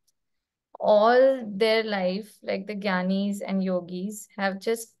all their life, like the Gyanis and yogis have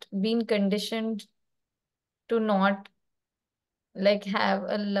just been conditioned to not like have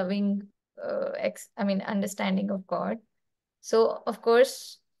a loving understanding of God. So of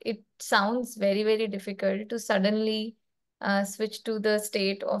course it sounds very, very difficult to suddenly switch to the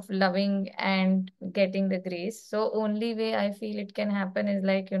state of loving and getting the grace. So only way I feel it can happen is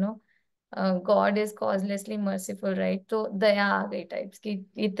like, God is causelessly merciful, right? So दया आ गई types कि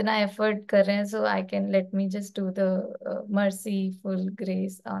इतना effort कर रहे हैं, so I can let me just do the merciful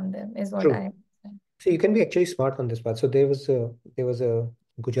grace on them is what I True. understand. So you can be actually smart on this part. So there was a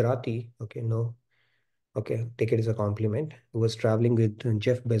Gujarati, okay, no, okay, take it as a compliment, who was traveling with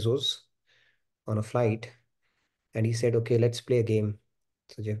Jeff Bezos on a flight, and he said, "Okay, let's play a game."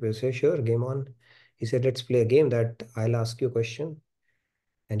 So Jeff Bezos said, "Sure, game on." He said, "Let's play a game that I'll ask you a question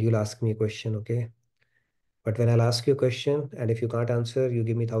and you'll ask me a question, okay? But when I'll ask you a question and if you can't answer, you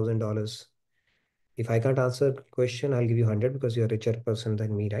give me $1,000. If I can't answer question, I'll give you 100 because you're a richer person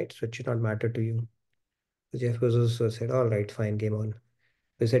than me, right? So it should not matter to you." So Jeff Bezos said, "All right, fine, game on."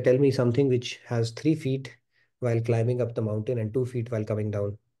 He said, "Tell me something which has 3 feet while climbing up the mountain and 2 feet while coming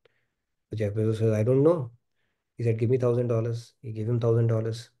down." So Jeff Bezos said, "I don't know." He said, "Give me $1,000." He gave him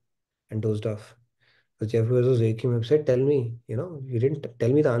 $1,000 and dozed off. So Jeff Bezos wake him up, said, "Tell me, you didn't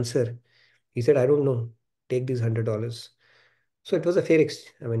tell me the answer." He said, "I don't know. Take these $100." So it was a fair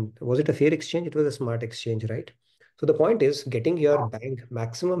I mean, was it a fair exchange? It was a smart exchange, right? So the point is getting your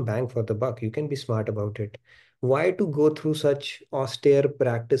maximum bang for the buck. You can be smart about it. Why to go through such austere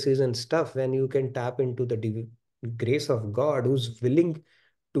practices and stuff when you can tap into the grace of God, who's willing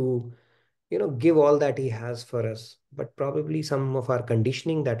to, give all that he has for us? But probably some of our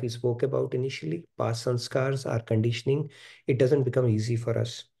conditioning that we spoke about initially, past sanskars, our conditioning, it doesn't become easy for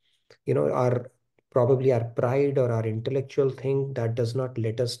us. Our probably our pride or our intellectual thing that does not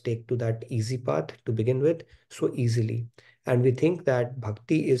let us take to that easy path to begin with so easily. And we think that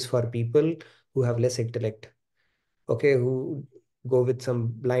bhakti is for people who have less intellect, okay, who go with some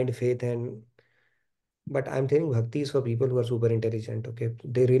blind faith. And but I'm telling bhakti is for people who are super intelligent, okay,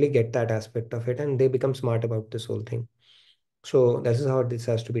 they really get that aspect of it and they become smart about this whole thing. So this is how this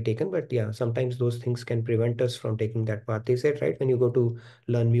has to be taken. But yeah, sometimes those things can prevent us from taking that path. They said, right, when you go to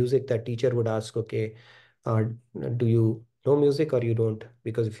learn music, that teacher would ask, okay, uh, do you know music or you don't?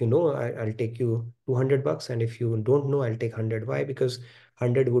 Because if you know, I'll take you $200. And if you don't know, I'll take 100. Why? Because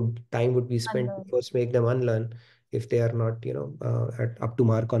 100 time would be spent to Unlearn. first make them unlearn if they are not, up to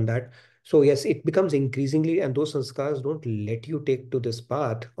mark on that. So yes, it becomes increasingly, and those sanskars don't let you take to this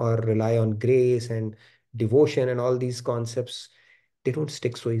path or rely on grace and devotion and all these concepts. They don't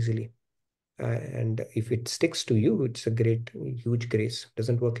stick so easily. And if it sticks to you, it's a great, huge grace.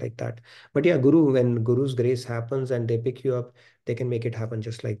 Doesn't work like that. But yeah, when Guru's grace happens and they pick you up, they can make it happen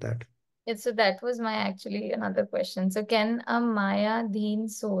just like that. Yeah, so that was my actually another question. So can a Maya Dhin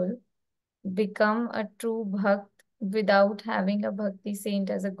soul become a true Bhakt without having a Bhakti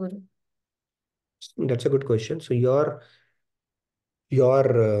saint as a guru? That's a good question. So your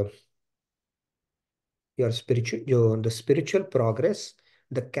uh, the spiritual progress,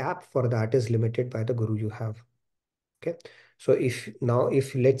 the cap for that is limited by the guru you have. Okay. So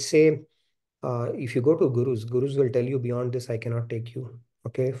if let's say if you go to gurus will tell you beyond this, I cannot take you.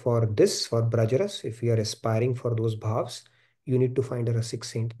 Okay. For Brajaras, if you are aspiring for those bhavs, you need to find a Rasik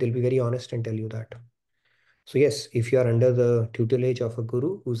saint. They'll be very honest and tell you that. So yes, if you are under the tutelage of a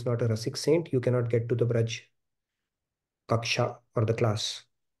guru who's not a Rasik saint, you cannot get to the Braj Kaksha or the class,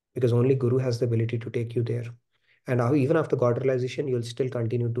 because only Guru has the ability to take you there. And even after God realization, you'll still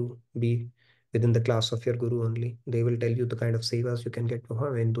continue to be within the class of your Guru only. They will tell you the kind of sevas you can get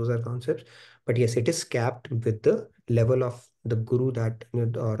performed, and those are concepts. But yes, it is capped with the level of the Guru that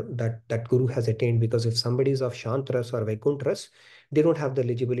Guru has attained. Because if somebody is of Shantras or Vaikuntras, they don't have the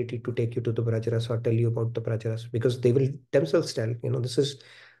eligibility to take you to the Brajaras or tell you about the Brajaras, because they will themselves tell, this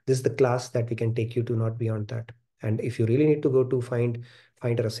is the class that we can take you to, not beyond that. And if you really need to go to find a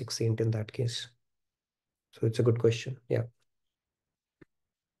Rasik saint in that case. So it's a good question. Yeah.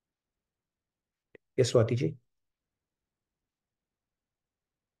 Yes, Swati ji.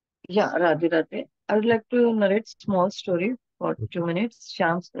 Yeah, Radhe Radhe. I would like to narrate small story for 2 minutes.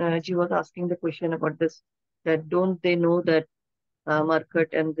 Shams ji was asking the question about this, that don't they know that Market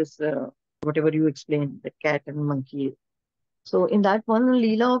and this whatever you explained, the cat and monkey. So in that one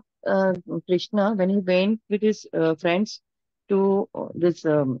Leela of Krishna, when he went with his friends to this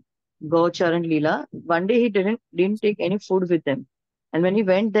Gaucharan Leela, one day he didn't take any food with them. And when he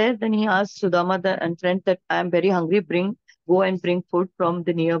went there, then he asked Sudama and friend that I am very hungry, go and bring food from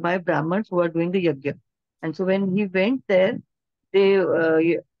the nearby Brahmins who are doing the yajna. And so when he went there, they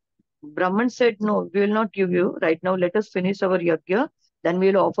Brahman said, no, we will not give you right now. Let us finish our yajna. Then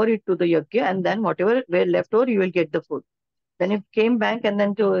we will offer it to the yajna, and then whatever were left over, you will get the food. Then he came back, and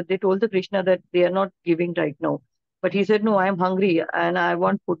then they told the Krishna that they are not giving right now. But he said, no, I am hungry and I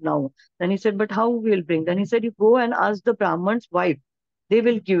want food now. Then he said, but how we will bring? Then he said, you go and ask the Brahman's wife. They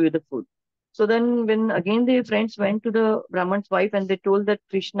will give you the food. So then when again the friends went to the Brahman's wife and they told that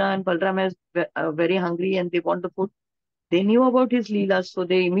Krishna and Balram is very hungry and they want the food, they knew about his leelas, so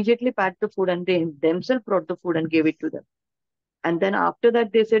they immediately packed the food and they themselves brought the food and gave it to them. And then after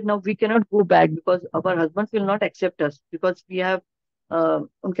that, they said, now we cannot go back because our husbands will not accept us because we have unka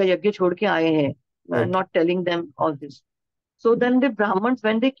yajna chhod ke aaye hain, Right. not telling them all this. So then the Brahmins,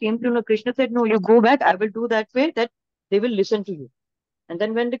 when they came to know, Krishna said, no, you go back, I will do that way that they will listen to you. And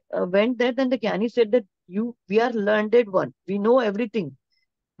then when they went there, then the Gyani said that we are learned one, we know everything.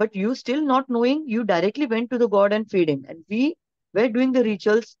 But you still not knowing, you directly went to the God and fed him. And we were doing the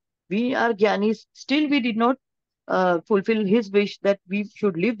rituals. We are Gyanis. Still, we did not fulfill his wish that we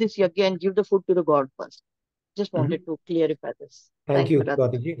should leave this yajna and give the food to the God first. Just wanted to clarify this. Thank Thank you, you, Radha.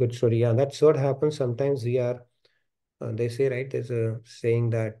 Swati ji. Good story. Yeah, that's what happens. Sometimes they say, right, there's a saying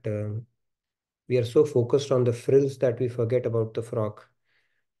that we are so focused on the frills that we forget about the frog.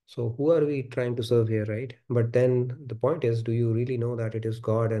 So who are we trying to serve here, right? But then the point is, do you really know that it is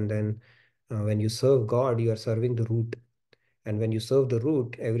God? And then when you serve God, you are serving the root. And when you serve the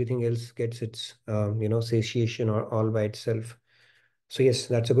root, everything else gets its, satiation all by itself. So yes,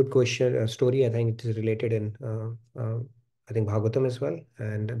 that's a good question, story. I think it is related in, I think Bhagavatam as well,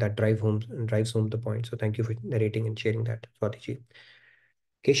 and that drives home the point. So thank you for narrating and sharing that, Swati ji.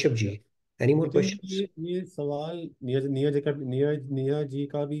 Keshav Yeah. ji, any more Nitin questions? जी, ये सवाल निया जी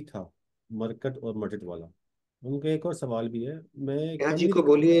का भी था, मरकट और मटट वाला। उनका एक और सवाल भी है। मैं नेहा कैन जी वी को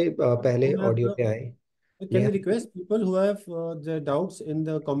बोलिए पहले ऑडियो पे रिक्वेस्ट आए। can Neha, we request people who have their doubts in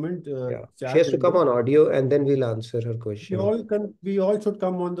the comment yeah, she chat has to come window? on audio and then we'll answer her question. We all should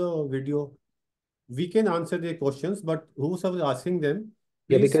come on the video. We can answer their questions, but who's asking them,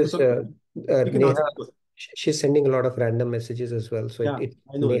 Yeah, please because put on, you can Neha, answer the question. she's sending a lot of random messages as well. So Yeah,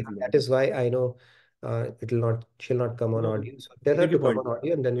 I know, Neha, I know. that is why I know she'll not come on No, audio. So tell her take to your come point. on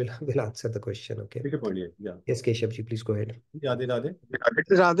audio and then we'll answer the question. Okay. Take your point, yeah. Yes, Keshav ji, please go ahead. Radhe Radhe.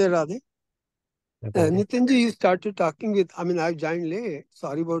 Radhe Radhe. Thank you. Nitin ji, you started talking with, I've joined late,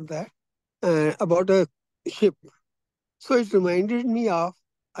 sorry about that, about a ship. So it reminded me of,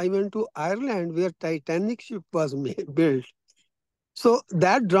 I went to Ireland where Titanic ship was built. So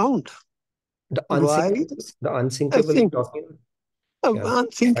that drowned. The Why? unsinkable, the I unsinkable you're think talking. Yeah. Right.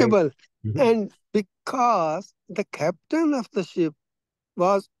 unsinkable. Mhm. And because the captain of the ship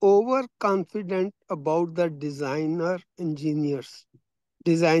was overconfident about the designing engineers,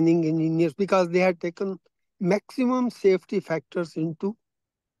 because they had taken maximum safety factors into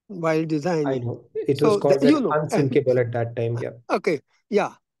while I designing. know. It was So that, called you an know, unsinkable at that time. Yeah. okay,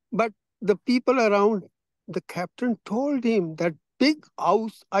 yeah. But the people around the captain told him that big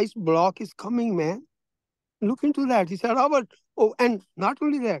ice block is coming, man. Look into that. He said, Robert, oh, and not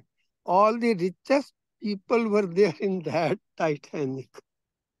only that, all the richest people were there in that Titanic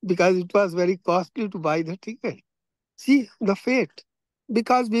because it was very costly to buy the ticket. See the fate.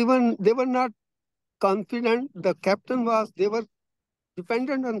 Because they were not confident. The captain was, they were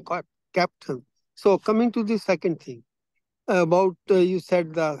dependent on captain. So coming to the second thing about you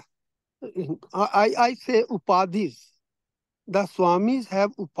said I say upadhis. The swamis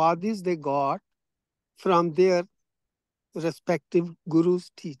have upadhis they got from their respective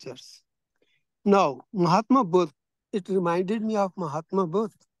gurus, teachers. Now, Mahatma Buddha, it reminded me of Mahatma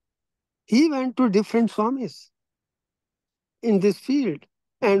Buddha. He went to different swamis in this field.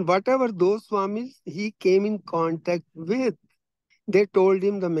 And whatever those swamis he came in contact with, they told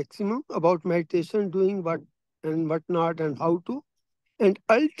him the maximum about meditation, doing what and what not, and how to. And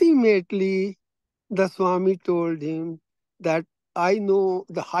ultimately, the Swami told him that I know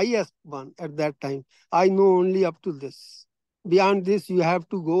the highest one at that time. I know only up to this. Beyond this, you have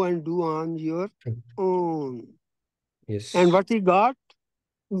to go and do on your own. Yes. And what he got,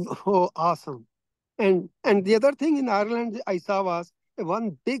 oh, awesome. And the other thing in Ireland I saw was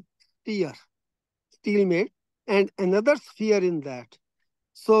one big sphere, steel made, and another sphere in that.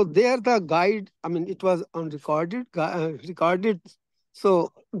 So there the guide, I mean, it was on recorded.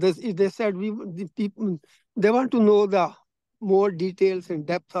 So they said the people, they want to know the more details and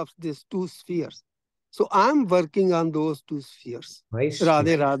depth of these two spheres. So I'm working on those two spheres. Nice.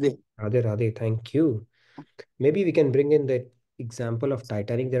 Radhe Radhe. Radhe, Radhe. Thank you. Maybe we can bring in the example of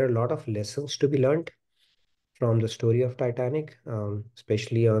Titanic. There are a lot of lessons to be learned from the story of Titanic,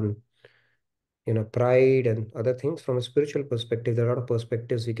 especially on pride and other things. From a spiritual perspective, there are a lot of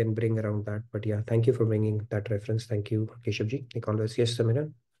perspectives we can bring around that. But yeah, thank you for bringing that reference. Thank you, Keshavji. Like always, yes,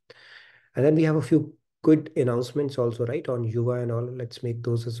 Samira. And then we have a few good announcements also, right, on Yuva and all. Let's make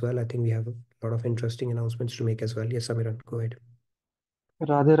those as well. I think we have a lot of interesting announcements to make as well. Yes, Samira, go ahead.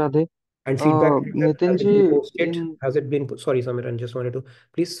 Radhe Radhe. And feedback tracker, Nitin has it been ji, posted? in Has it been, sorry, Samiran, just wanted to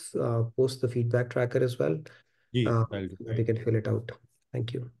please post the feedback tracker as well. I'll So do. that we can fill it out.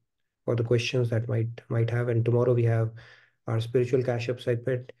 Thank you for the questions that might have. And tomorrow we have our spiritual cash up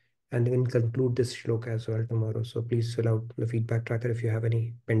segment, and we'll conclude this shloka as well tomorrow. So please fill out the feedback tracker if you have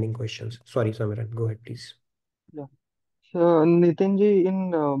any pending questions. Sorry, Samiran, go ahead, please. yeah. So, Nitin ji,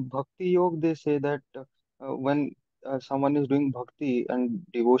 in Bhakti Yoga, they say that when someone is doing bhakti and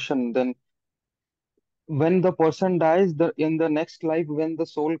devotion, then when the person dies, in the next life, when the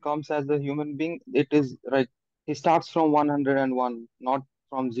soul comes as a human being, it is right. He starts from 101, not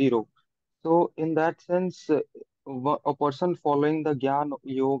from zero. So, in that sense, a person following the Gyan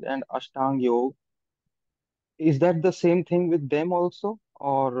Yoga and Ashtang Yoga, is that the same thing with them also,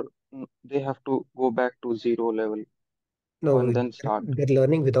 or they have to go back to zero level No, and then start? they're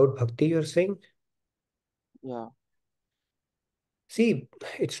learning without bhakti, you're saying? Yeah. See,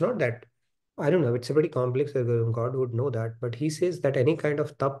 it's not that, I don't know, it's a pretty complex, God would know that, but he says that any kind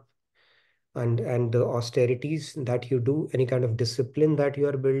of tap and the austerities that you do, any kind of discipline that you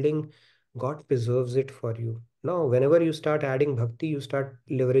are building, God preserves it for you. Now, whenever you start adding bhakti, you start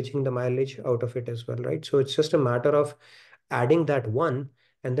leveraging the mileage out of it as well, right? So it's just a matter of adding that one,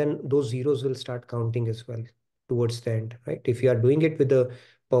 and then those zeros will start counting as well towards the end, right? If you are doing it with the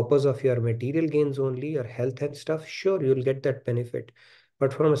purpose of your material gains only, your health and stuff, sure, you'll get that benefit.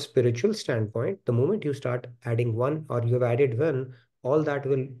 But from a spiritual standpoint, the moment you start adding one, or you have added one, all that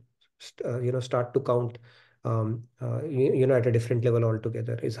will start to count, at a different level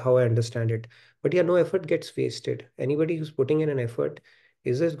altogether, is how I understand it. But yeah, no effort gets wasted. Anybody who's putting in an effort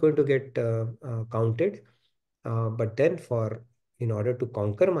is just going to get counted. But then in order to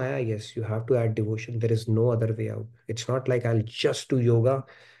conquer Maya, yes, you have to add devotion. There is no other way out. It's not like I'll just do yoga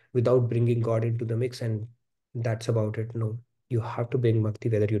without bringing God into the mix and that's about it. No, you have to bring bhakti,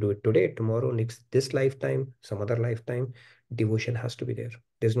 whether you do it today, tomorrow, next, this lifetime, some other lifetime. Devotion has to be there.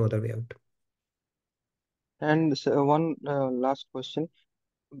 There's no other way out. And one last question.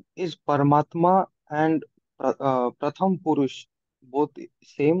 Is Paramatma and Pratham Purush both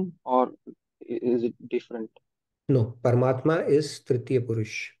same, or is it different? No, Paramatma is Tritiya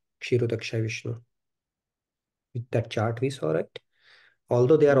Purush, Kshirodaksha Vishnu. That chart we saw, right?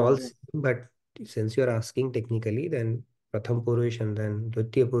 Although they are all Yeah. same, but since you're asking technically, then Pratham Purush and then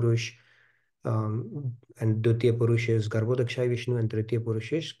Dvitiya Purush, and Dvitiya Purush is Garbhodakshay Vishnu, and Tritiya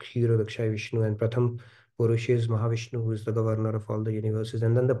Purush is Kshirodakshay Vishnu, and Pratham Purush is Mahavishnu, who is the governor of all the universes,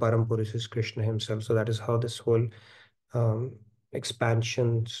 and then the Param Purush is Krishna himself. So that is how this whole um,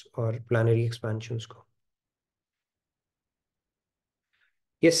 expansions or planetary expansions go.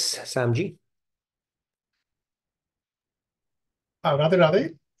 Yes, Samji. Radhe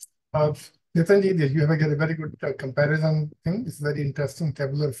Radhe. Nitinji, you have a very good comparison thing. It's very interesting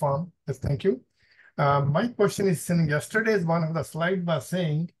tabular form. Yes, thank you. My question is, in yesterday's one of the slide was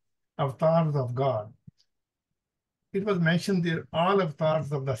saying avatars of God. It was mentioned there all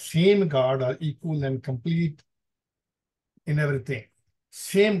avatars of the same God are equal and complete in everything.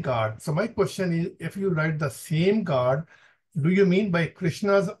 Same God. So my question is, if you write the same God, do you mean by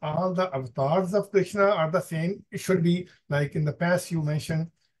Krishna's all the avatars of Krishna are the same? It should be like in the past you mentioned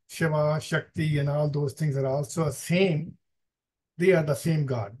Shiva, Shakti, and all those things are also same. They are the same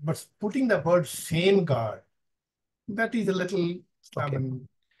God. But putting the word same God, that is a little Okay.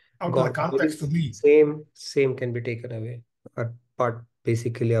 out of the God, context to me. same can be taken away. Or part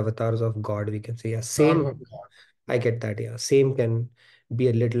basically avatars of God, we can say. Yeah, same. Avatars of God. I get that. Yeah, same can be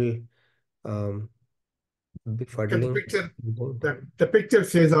a little Because befuddling. the picture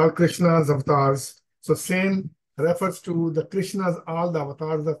says all Krishna's avatars. So same refers to the Krishna's, all the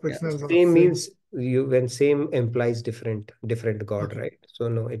avatars of Yeah, Krishna's are same same. means when same implies different God, Okay. right? So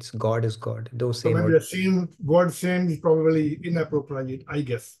no, it's God is God. Though So same. maybe the same word same is probably inappropriate, I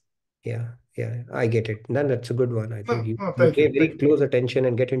guess. Yeah, I get it. Then that's a good one. I think you Thank pay you. very Thank you. close attention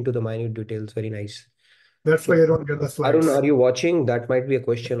and get into the minute details. Very nice. That's So, why I don't get the Arun, slides. are you watching? That might be a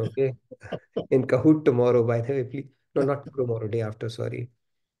question, okay? In Kahoot tomorrow, by the way, please. No, not tomorrow, day after, sorry.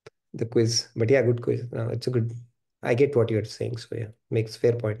 The quiz. But yeah, good quiz. No, it's a good. I get what you're saying. So yeah, makes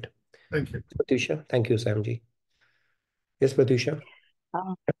fair point. Thank you. Pratyusha, thank you, Samji. Yes, Pratyusha.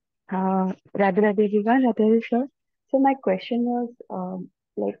 Radha Radhe everyone, Radha sir. So my question was,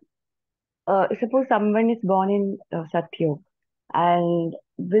 like, suppose someone is born in Satyug, and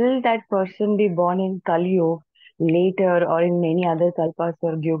will that person be born in Kali Yuga later or in many other kalpas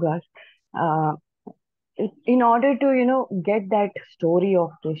or yugas? Uh, in order to, get that story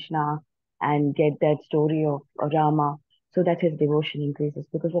of Krishna and get that story of Rama, so that his devotion increases.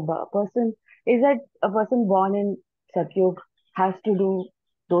 Because a person born in Satyug has to do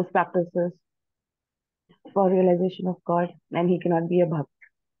those practices for realization of God, and he cannot be a bhakt.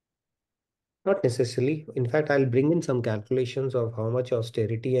 Not necessarily. In fact, I'll bring in some calculations of how much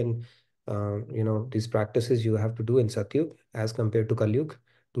austerity and these practices you have to do in Satyug as compared to Kalyug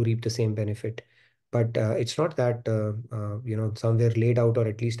to reap the same benefit. But it's not that somewhere laid out, or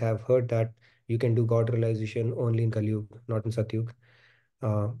at least have heard that you can do God realization only in Kalyug, not in Satyug.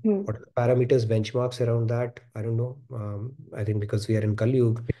 What are the parameters, benchmarks around that? I don't know. I think because we are in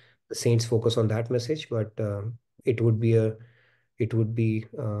Kalyug, the saints focus on that message, but it would be a little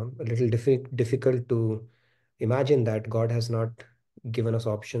difficult to imagine that God has not given us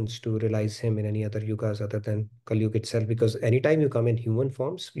options to realize Him in any other yugas other than Kali Yuga itself. Because anytime you come in human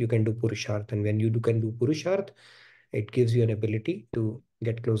forms, you can do Purusharth, and when can do Purusharth, it gives you an ability to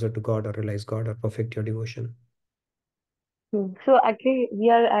get closer to God or realize God or perfect your devotion. So actually,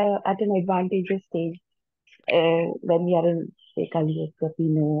 we are at an advantageous stage when we are in say Kali Yuga. We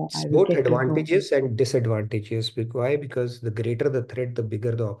know, It's we both get to know. advantages and disadvantages. Why? Because the greater the threat, the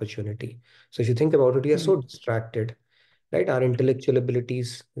bigger the opportunity. So if you think about it, we are so distracted, right? Our intellectual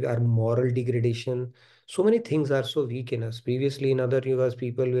abilities, our moral degradation, so many things are so weak in us. Previously, in other yugas,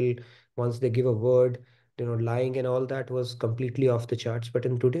 people will, once they give a word, lying and all that was completely off the charts. But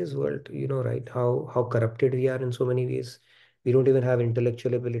in today's world, right, how corrupted we are in so many ways. We don't even have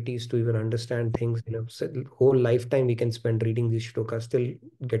intellectual abilities to even understand things. So whole lifetime we can spend reading these shlokas. Still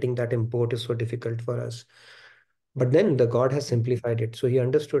getting that import is so difficult for us. But then the God has simplified it. So he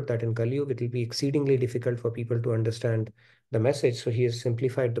understood that in Kali Yuga, it will be exceedingly difficult for people to understand the message. So he has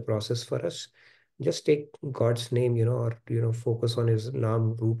simplified the process for us. Just take God's name, or, focus on his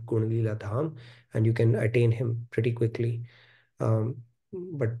Naam, Roop, Gun, Leela, Dham, and you can attain him pretty quickly.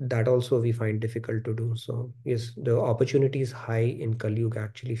 But that also we find difficult to do. So yes, the opportunity is high in Kali Yuga,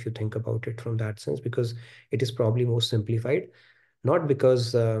 actually, if you think about it from that sense, because it is probably most simplified, not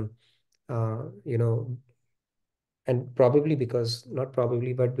because, and probably because, not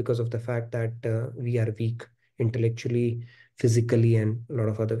probably, but because of the fact that we are weak intellectually, physically, and a lot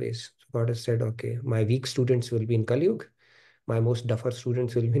of other ways. So God has said, okay, my weak students will be in Kali Yuga. my most duffer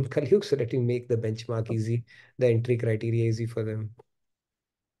students will be in Kali Yuga, so let me make the benchmark easy, the entry criteria easy for them.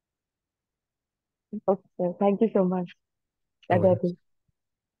 Okay, sir. Thank you so much. No Radhe worries.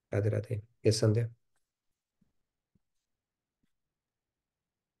 Radhe. Radhe Radhe. Yes, Sandhya.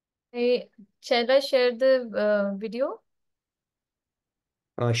 Hey, shall I share the video?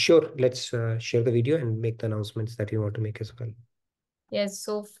 Sure, let's share the video and make the announcements that you want to make as well. Yes,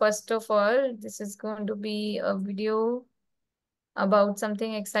 so first of all, this is going to be a video about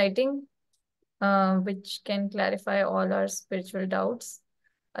something exciting, which can clarify all our spiritual doubts,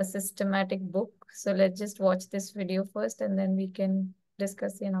 a systematic book. So let's just watch this video first and then we can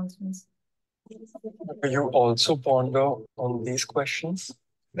discuss the announcements. Do you also ponder on these questions?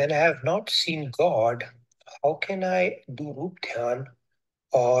 When I have not seen God, how can I do Roop Dhyan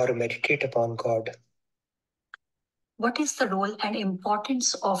or meditate upon God? What is the role and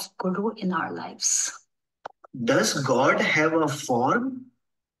importance of Guru in our lives? Does God have a form?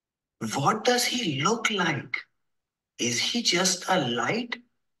 What does he look like? Is he just a light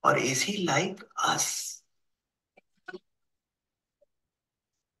or is he like us?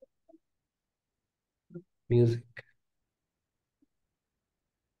 Music.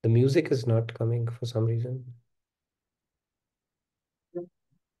 The music is not coming for some reason.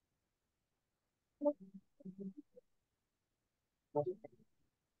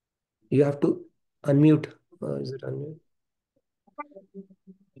 You have to unmute. Is it unmute?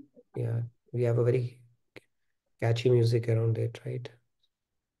 Yeah, we have a very catchy music around it, right?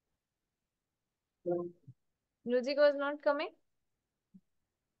 Music was not coming?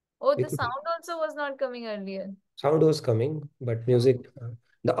 Oh, We the could, sound also was not coming earlier. sound was coming, but music,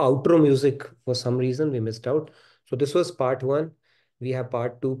 the outro music, for some reason we missed out. So this was part one. We have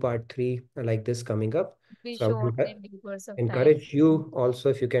part two, part three, like this coming up. Be So I shown would in due course of time. encourage you also,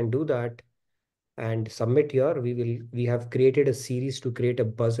 if you can do that and submit your, we have created a series to create a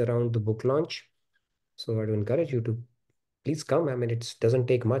buzz around the book launch. So I'd encourage you to please come. I mean, it doesn't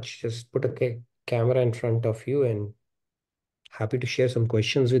take much. Just put a camera in front of you and happy to share some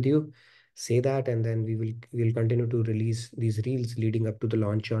questions with you. Say that, and then we'll continue to release these reels leading up to the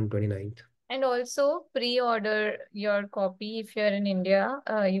launch on 29th. And also pre-order your copy if you're in India.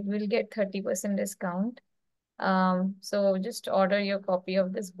 You will get 30% discount. So just order your copy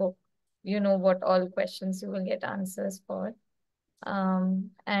of this book. You know what all questions you will get answers for.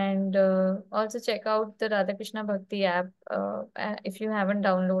 And also check out the Radha Krishna Bhakti app. If you haven't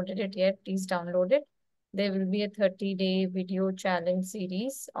downloaded it yet, please download it. There will be a 30-day video challenge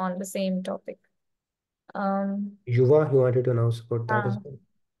series on the same topic. Yuva, you wanted to announce about that as well?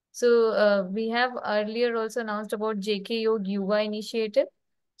 So we have earlier also announced about JK Yog Yuva initiative.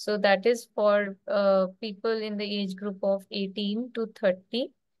 So that is for people in the age group of 18 to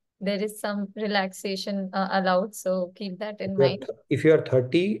 30. There is some relaxation allowed, so keep that in mind. If you are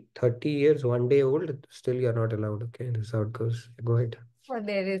 30 years, 1 day old, still you're not allowed. Okay, this is how it goes. Go ahead. Oh,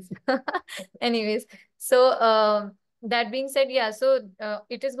 there is. Anyways, so that being said, yeah, so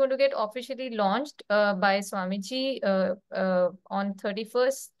it is going to get officially launched by Swamiji on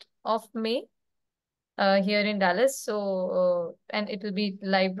 31st of May here in Dallas. So, and it will be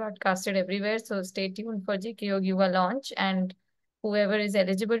live broadcasted everywhere. So stay tuned for JK Yog Yuva launch. And whoever is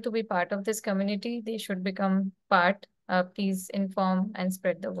eligible to be part of this community, they should become part. Please inform and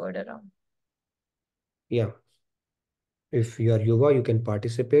spread the word around. Yeah. If you are Yuva, you can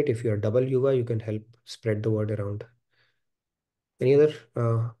participate. If you are double Yuva, you can help spread the word around. Any other?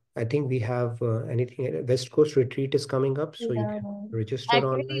 I think we have anything. West Coast retreat is coming up, so you can register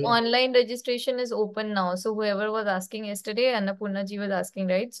Actually, online. online registration is open now. So whoever was asking yesterday, Annapurna ji was asking,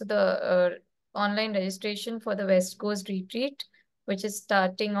 right? So the online registration for the West Coast retreat, which is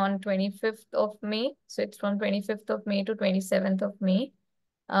starting on 25th of May. So it's from 25th of May to 27th of May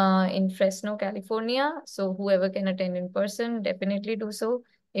in Fresno, California. So whoever can attend in person, definitely do so.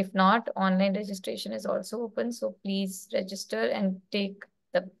 If not, online registration is also open. So please register and take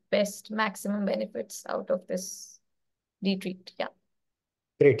the best maximum benefits out of this retreat. Yeah.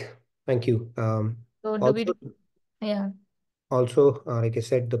 Great. Thank you. So do Also, yeah. also, like I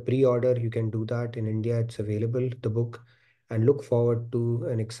said, the pre-order, you can do that in India. It's available, the book, and look forward to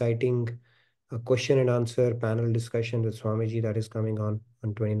an exciting question and answer panel discussion with Swamiji that is coming on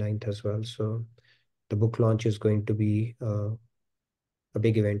 29th as well. So the book launch is going to be a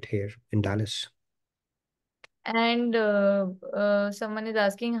big event here in Dallas. And someone is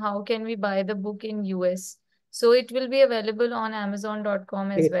asking, how can we buy the book in US? So it will be available on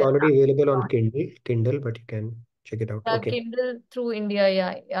Amazon.com as It's well. already available on Kindle, but you can check it out. Okay. Kindle through India,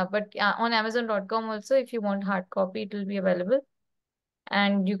 yeah. But on Amazon.com also, if you want hard copy, it will be available.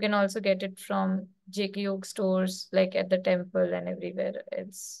 And you can also get it from JK Yoga stores, like at the temple and everywhere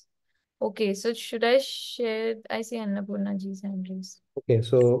else. Okay, so should I share? I see Annapurna ji's hand raised. Okay,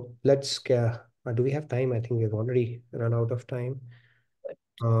 so let's do we have time? I think we've already run out of time.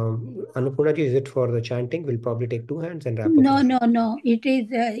 Annapurna ji, is it for the chanting? We'll probably take two hands and wrap up. No. It is,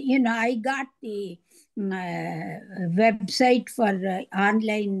 I got the website for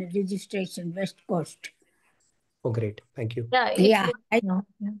online registration, West Coast. Oh, great. Thank you. Yeah, Yeah,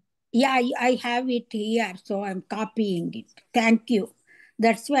 yeah. I have it here, so I'm copying it. Thank you.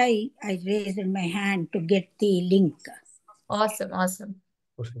 That's why I raised my hand to get the link. Awesome. Awesome.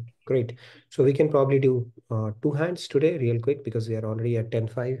 Great. So we can probably do two hands today real quick because we are already at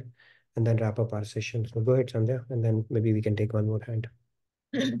 10:05 and then wrap up our session. So go ahead, Sandhya, and then maybe we can take one more hand.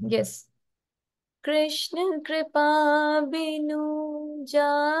 Yes. Krishna कृपा बिनु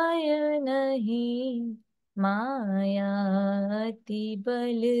जाय नहीं, माया अति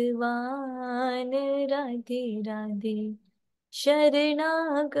बलवान, राधे राधे।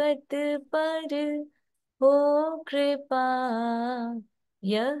 शरणागत पर हो कृपा,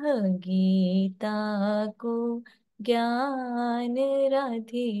 यह गीता को ज्ञान,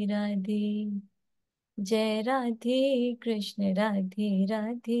 राधे राधे। जय Radhe Krishna Radhe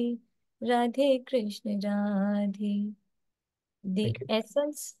Radhe, Radhe Krishna Radhe. The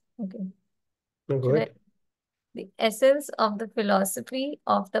essence, okay. No, go ahead. The essence of the philosophy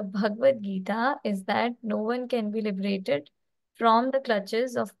of the Bhagavad Gita is that no one can be liberated from the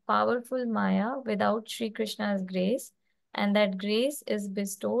clutches of powerful Maya without Sri Krishna's grace, and that grace is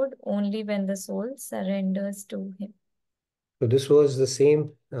bestowed only when the soul surrenders to him. So this was the same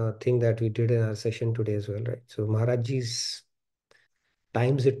thing that we did in our session today as well, right? So Maharajji's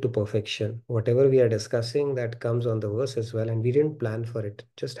times it to perfection. Whatever we are discussing, that comes on the verse as well, and we didn't plan for it.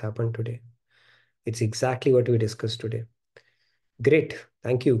 It just happened today. It's exactly what we discussed today. Great.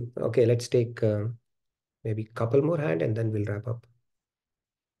 Thank you. Okay, let's take maybe a couple more hand and then we'll wrap up.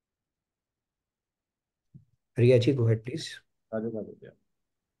 Riyaji, go ahead, please.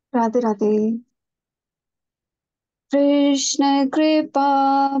 Radhe Radhe. Krishna कृपा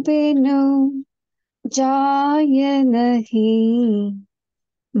बिनु जाय नहीं,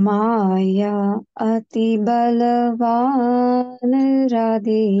 माया अति बलवान,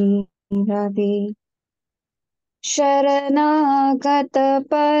 राधे राधे। शरणागत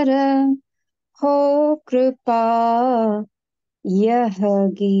पर हो कृपा, यह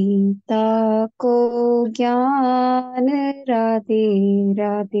गीता को ज्ञान, राधे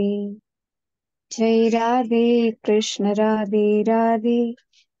राधे। जय Radhe Krishna Radhe Radhe,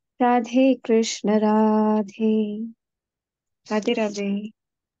 Radhe Krishna Radhe, Radhe Radhe.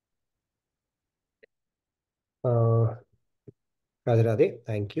 Radhe Radhe,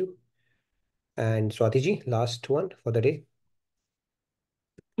 thank you. And Swati ji, last one for the day.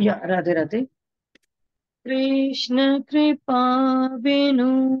 Yeah, Radhe Radhe. Krishna कृपा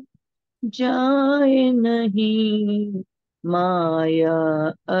बिनु जाय नहीं, माया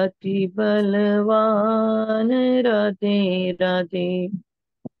अति बलवान, राधे राधे।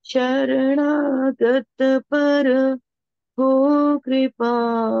 शरणागत पर हो कृपा,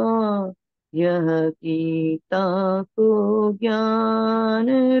 यह गीता को ज्ञान,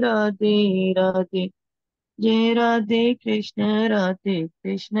 राधे राधे। जय Radhe Krishna Radhe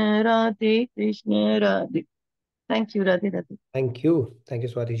Krishna, Radhe Krishna Radhe. Thank you, Radhe Radhe. Thank you. Thank you,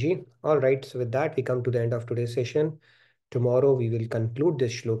 Swati ji. All right. So with that, we come to the end of today's session. Tomorrow, we will conclude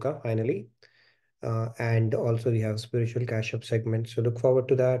this shloka finally. And also we have spiritual cash-up segment. So look forward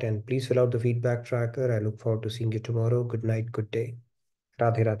to that. And please fill out the feedback tracker. I look forward to seeing you tomorrow. Good night. Good day.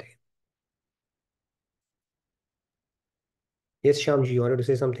 Radhe Radhe. Yes, Shyamji, you wanted to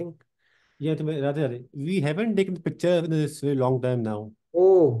say something? Yeah, Radhe Radhe. We haven't taken the picture in this very long time now.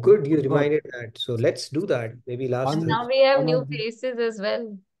 Oh, good. You reminded that. So let's do that. Maybe last One- Now we have one new of the- faces as well.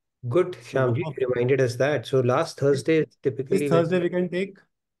 Good, Shyamji, you reminded us that. So last Thursday, typically This Thursday we can take,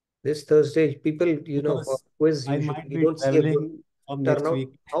 this Thursday, people, you know, for because quiz I usually might we be don't see a good traveling from next turnout.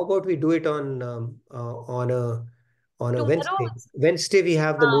 week. How about we do it on a Tomorrow, Wednesday? Wednesday we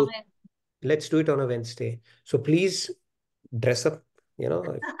have the most. when- Let's do it on a Wednesday. So please dress up, you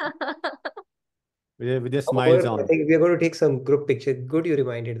know. With their smiles I on. think we are going to take some group picture. Good, you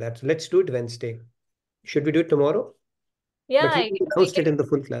reminded that. So let's do it Wednesday. Should we do it tomorrow? Yeah, But we I will guess we announce it can. in the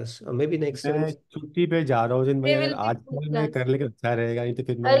full class. Or maybe next मैं Wednesday. छुट्टी पे जा रहा हूँ जिन They भाई, अगर will be आज full मैं class. कर लेगा अच्छा रहेगा, नहीं तो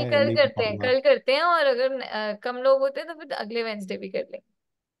फिर कल मैं कल नहीं कर करते हैं, पाऊंगा। कल करते हैं, और अगर कम लोग होते हैं तो फिर अगले वेंसडे भी कर लेंगे।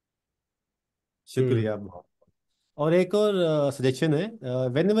 शुक्रिया बहुत। और एक और सजेशन है,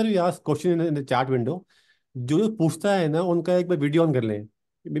 when ever we ask question in the chat window, जो जो पूछता है ना उनका एक बार वीडियो ऑन कर लें।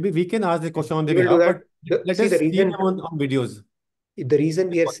 May be we can ask the question on their We will do behalf, that. But let See us the C reason. Them on videos. the reason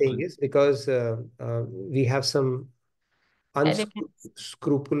we are saying is because we have some Elements.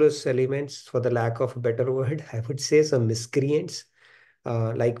 unscrupulous elements, for the lack of a better word, I would say some miscreants.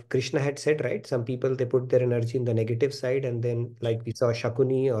 Like Krishna had said, right? Some people, they put their energy in the negative side, and then like we saw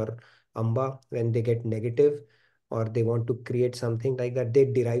Shakuni or Amba, when they get negative or they want to create something like that, they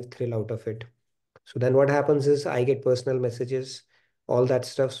derive thrill out of it. So then what happens is I get personal messages, all that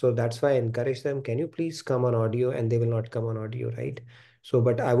stuff. So that's why I encourage them, can you please come on audio? And they will not come on audio, right? So,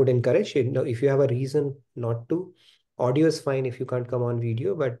 but I would encourage you, if you have a reason not to, audio is fine if you can't come on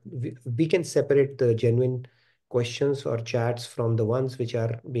video, but we can separate the genuine questions or chats from the ones which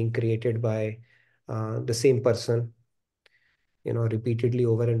are being created by the same person, repeatedly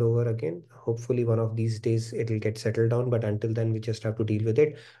over and over again. Hopefully one of these days it'll get settled down, but until then we just have to deal with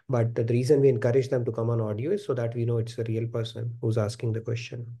it. But the reason we encourage them to come on audio is so that we know it's a real person who's asking the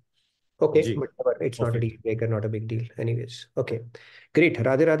question. Okay, Ji, but it's not a deal perfect. breaker, not a big deal. Anyways, okay, great.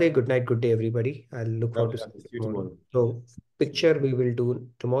 Radhe Radhe, good night, good day, everybody. I'll look forward to Radhe, seeing see you you tomorrow. tomorrow. So picture we will do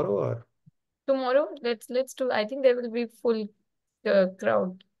tomorrow, or Tomorrow, let's do. I think there will be full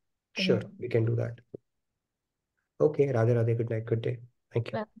crowd sure, tomorrow. we can do that. Okay, Radhe Radhe, good night, good day.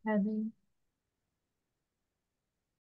 Thank you. Radhe.